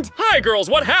around. Hi, girls.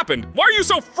 What happened? Why are you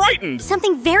so frightened?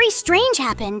 Something very strange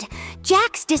happened.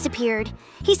 Jax disappeared.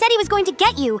 He said he was going to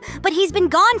get you, but he's been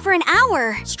gone for an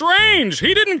hour. Strange.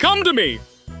 He didn't come to me.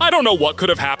 I don't know what could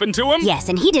have happened to him. Yes,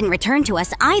 and he didn't return to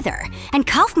us either. And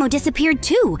Kaufmo disappeared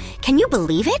too. Can you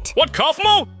believe it? What,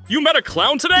 Kaufmo? You met a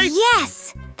clown today?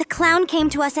 Yes! The clown came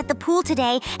to us at the pool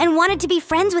today and wanted to be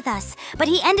friends with us, but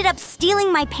he ended up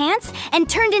stealing my pants and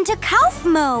turned into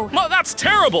Kaufmo. Well, that's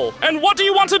terrible. And what do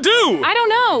you want to do? I don't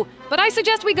know, but I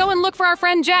suggest we go and look for our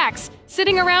friend Jax.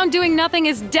 Sitting around doing nothing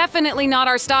is definitely not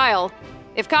our style.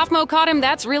 If Kaufmo caught him,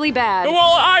 that's really bad. Well,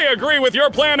 I agree with your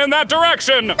plan in that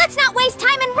direction. Let's not waste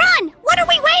time and run! What are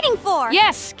we waiting for?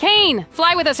 Yes, Kane,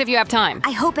 fly with us if you have time.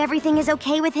 I hope everything is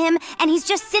okay with him, and he's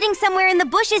just sitting somewhere in the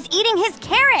bushes eating his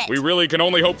carrot. We really can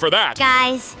only hope for that.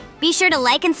 Guys, Be sure to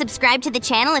like and subscribe to the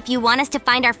channel if you want us to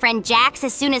find our friend Jax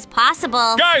as soon as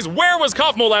possible. Guys, where was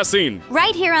Kaufmo last seen?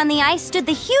 Right here on the ice stood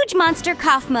the huge monster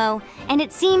Kaufmo, and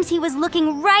it seems he was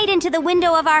looking right into the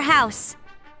window of our house.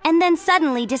 And then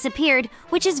suddenly disappeared,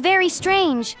 which is very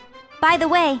strange. By the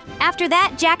way, after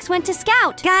that, Jax went to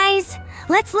scout. Guys,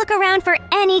 let's look around for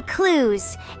any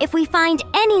clues. If we find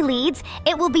any leads,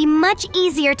 it will be much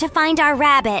easier to find our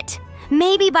rabbit.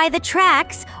 Maybe by the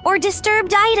tracks or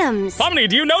disturbed items. Pomni,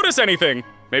 do you notice anything?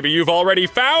 Maybe you've already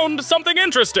found something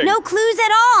interesting. No clues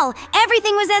at all.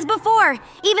 Everything was as before.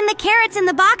 Even the carrots in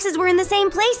the boxes were in the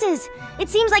same places. It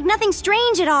seems like nothing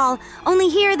strange at all. Only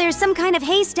here there's some kind of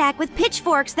haystack with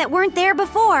pitchforks that weren't there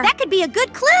before. That could be a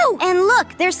good clue. And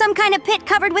look, there's some kind of pit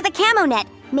covered with a camo net.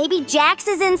 Maybe Jax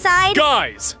is inside.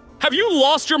 Guys, have you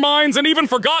lost your minds and even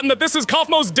forgotten that this is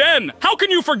Kaufmo's den? How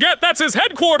can you forget that's his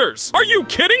headquarters? Are you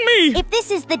kidding me? If this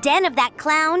is the den of that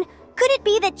clown, could it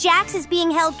be that Jax is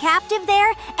being held captive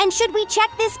there? And should we check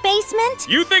this basement?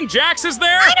 You think Jax is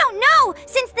there? I don't know!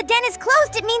 Since the den is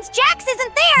closed, it means Jax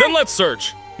isn't there! Then let's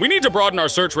search. We need to broaden our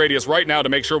search radius right now to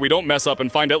make sure we don't mess up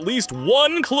and find at least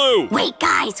one clue. Wait,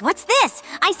 guys, what's this?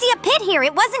 I see a pit here.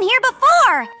 It wasn't here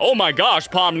before. Oh my gosh,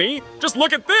 Pomni. Just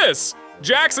look at this.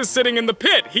 Jax is sitting in the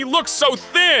pit. He looks so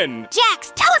thin.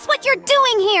 Jax, tell us what you're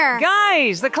doing here.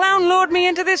 Guys, the clown lured me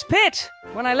into this pit.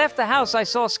 When I left the house, I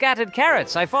saw scattered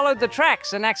carrots. I followed the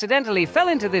tracks and accidentally fell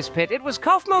into this pit. It was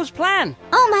Kaufmo's plan.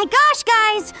 Oh my gosh,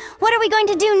 guys! What are we going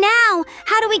to do now?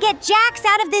 How do we get Jax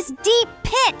out of this deep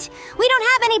pit? We don't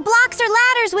have any blocks or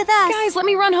ladders with us. Guys, let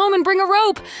me run home and bring a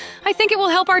rope. I think it will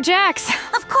help our Jax.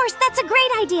 Of course, that's a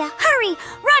great idea. Hurry,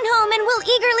 run home and we'll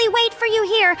eagerly wait for you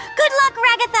here. Good luck,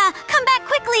 Ragatha. Come back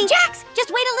quickly. Jax,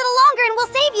 just wait a little longer and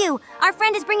we'll save you. Our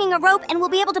friend is bringing a rope and we'll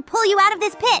be able to pull you out of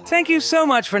this pit. Thank you so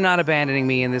much for not abandoning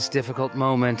me in this difficult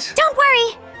moment. Don't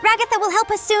worry. Ragatha will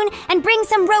help us soon and bring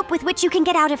some rope with which you can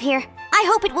get out of here. I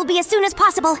hope it will be as soon as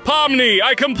possible. Pomni,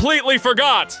 I completely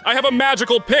forgot. I have a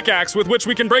magical pickaxe with which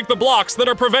we can break the blocks that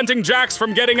are preventing Jax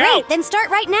from getting out. Great, then start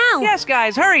right now. Yes,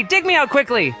 guys, hurry, dig me out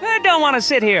quickly. I don't want to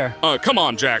sit here. Come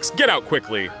on, Jax, get out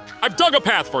quickly. I've dug a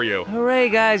path for you. Hooray,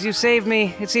 guys, you saved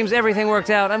me. It seems everything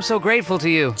worked out. I'm so grateful to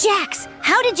you. Jax,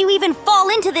 how did you even fall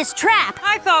into this trap?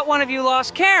 I thought one of you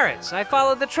lost carrots. I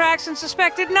followed the tracks and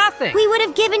suspected nothing. We would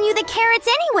have given you the carrots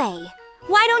anyway.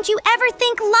 Why don't you ever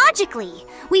think logically?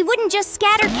 We wouldn't just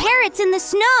scatter carrots in the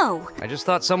snow. I just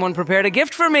thought someone prepared a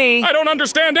gift for me. I don't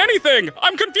understand anything.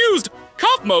 I'm confused.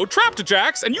 Kaufmo trapped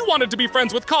Jax, and you wanted to be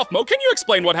friends with Kaufmo. Can you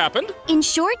explain what happened? In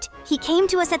short, he came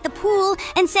to us at the pool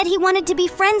and said he wanted to be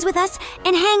friends with us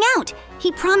and hang out.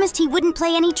 He promised he wouldn't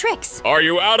play any tricks. Are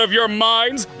you out of your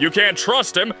minds? You can't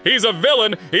trust him. He's a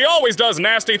villain. He always does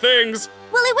nasty things.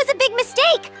 Well, it was a big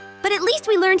mistake, but at least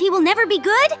we learned he will never be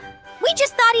good. We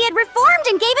just thought he had reformed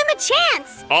and gave him a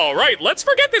chance. All right, let's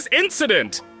forget this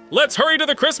incident. Let's hurry to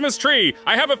the Christmas tree.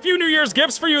 I have a few New Year's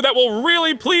gifts for you that will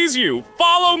really please you.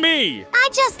 Follow me. I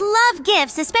just love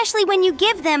gifts, especially when you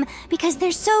give them, because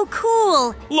they're so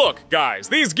cool. Look, guys,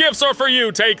 these gifts are for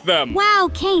you. Take them. Wow,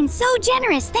 Kane, so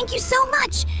generous. Thank you so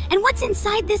much. And what's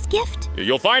inside this gift?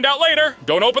 You'll find out later.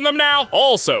 Don't open them now.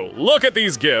 Also, look at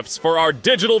these gifts for our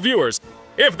digital viewers.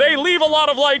 If they leave a lot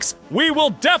of likes, we will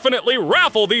definitely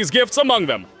raffle these gifts among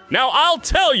them. Now, I'll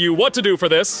tell you what to do for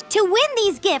this. To win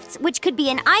these gifts, which could be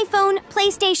an iPhone,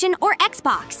 PlayStation, or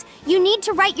Xbox, you need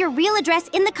to write your real address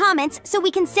in the comments so we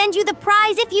can send you the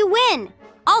prize if you win.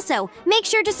 Also, make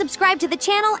sure to subscribe to the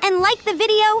channel and like the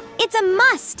video. It's a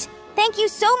must. Thank you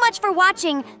so much for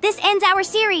watching. This ends our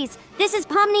series. This is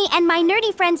Pomni and my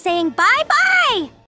nerdy friend saying bye-bye!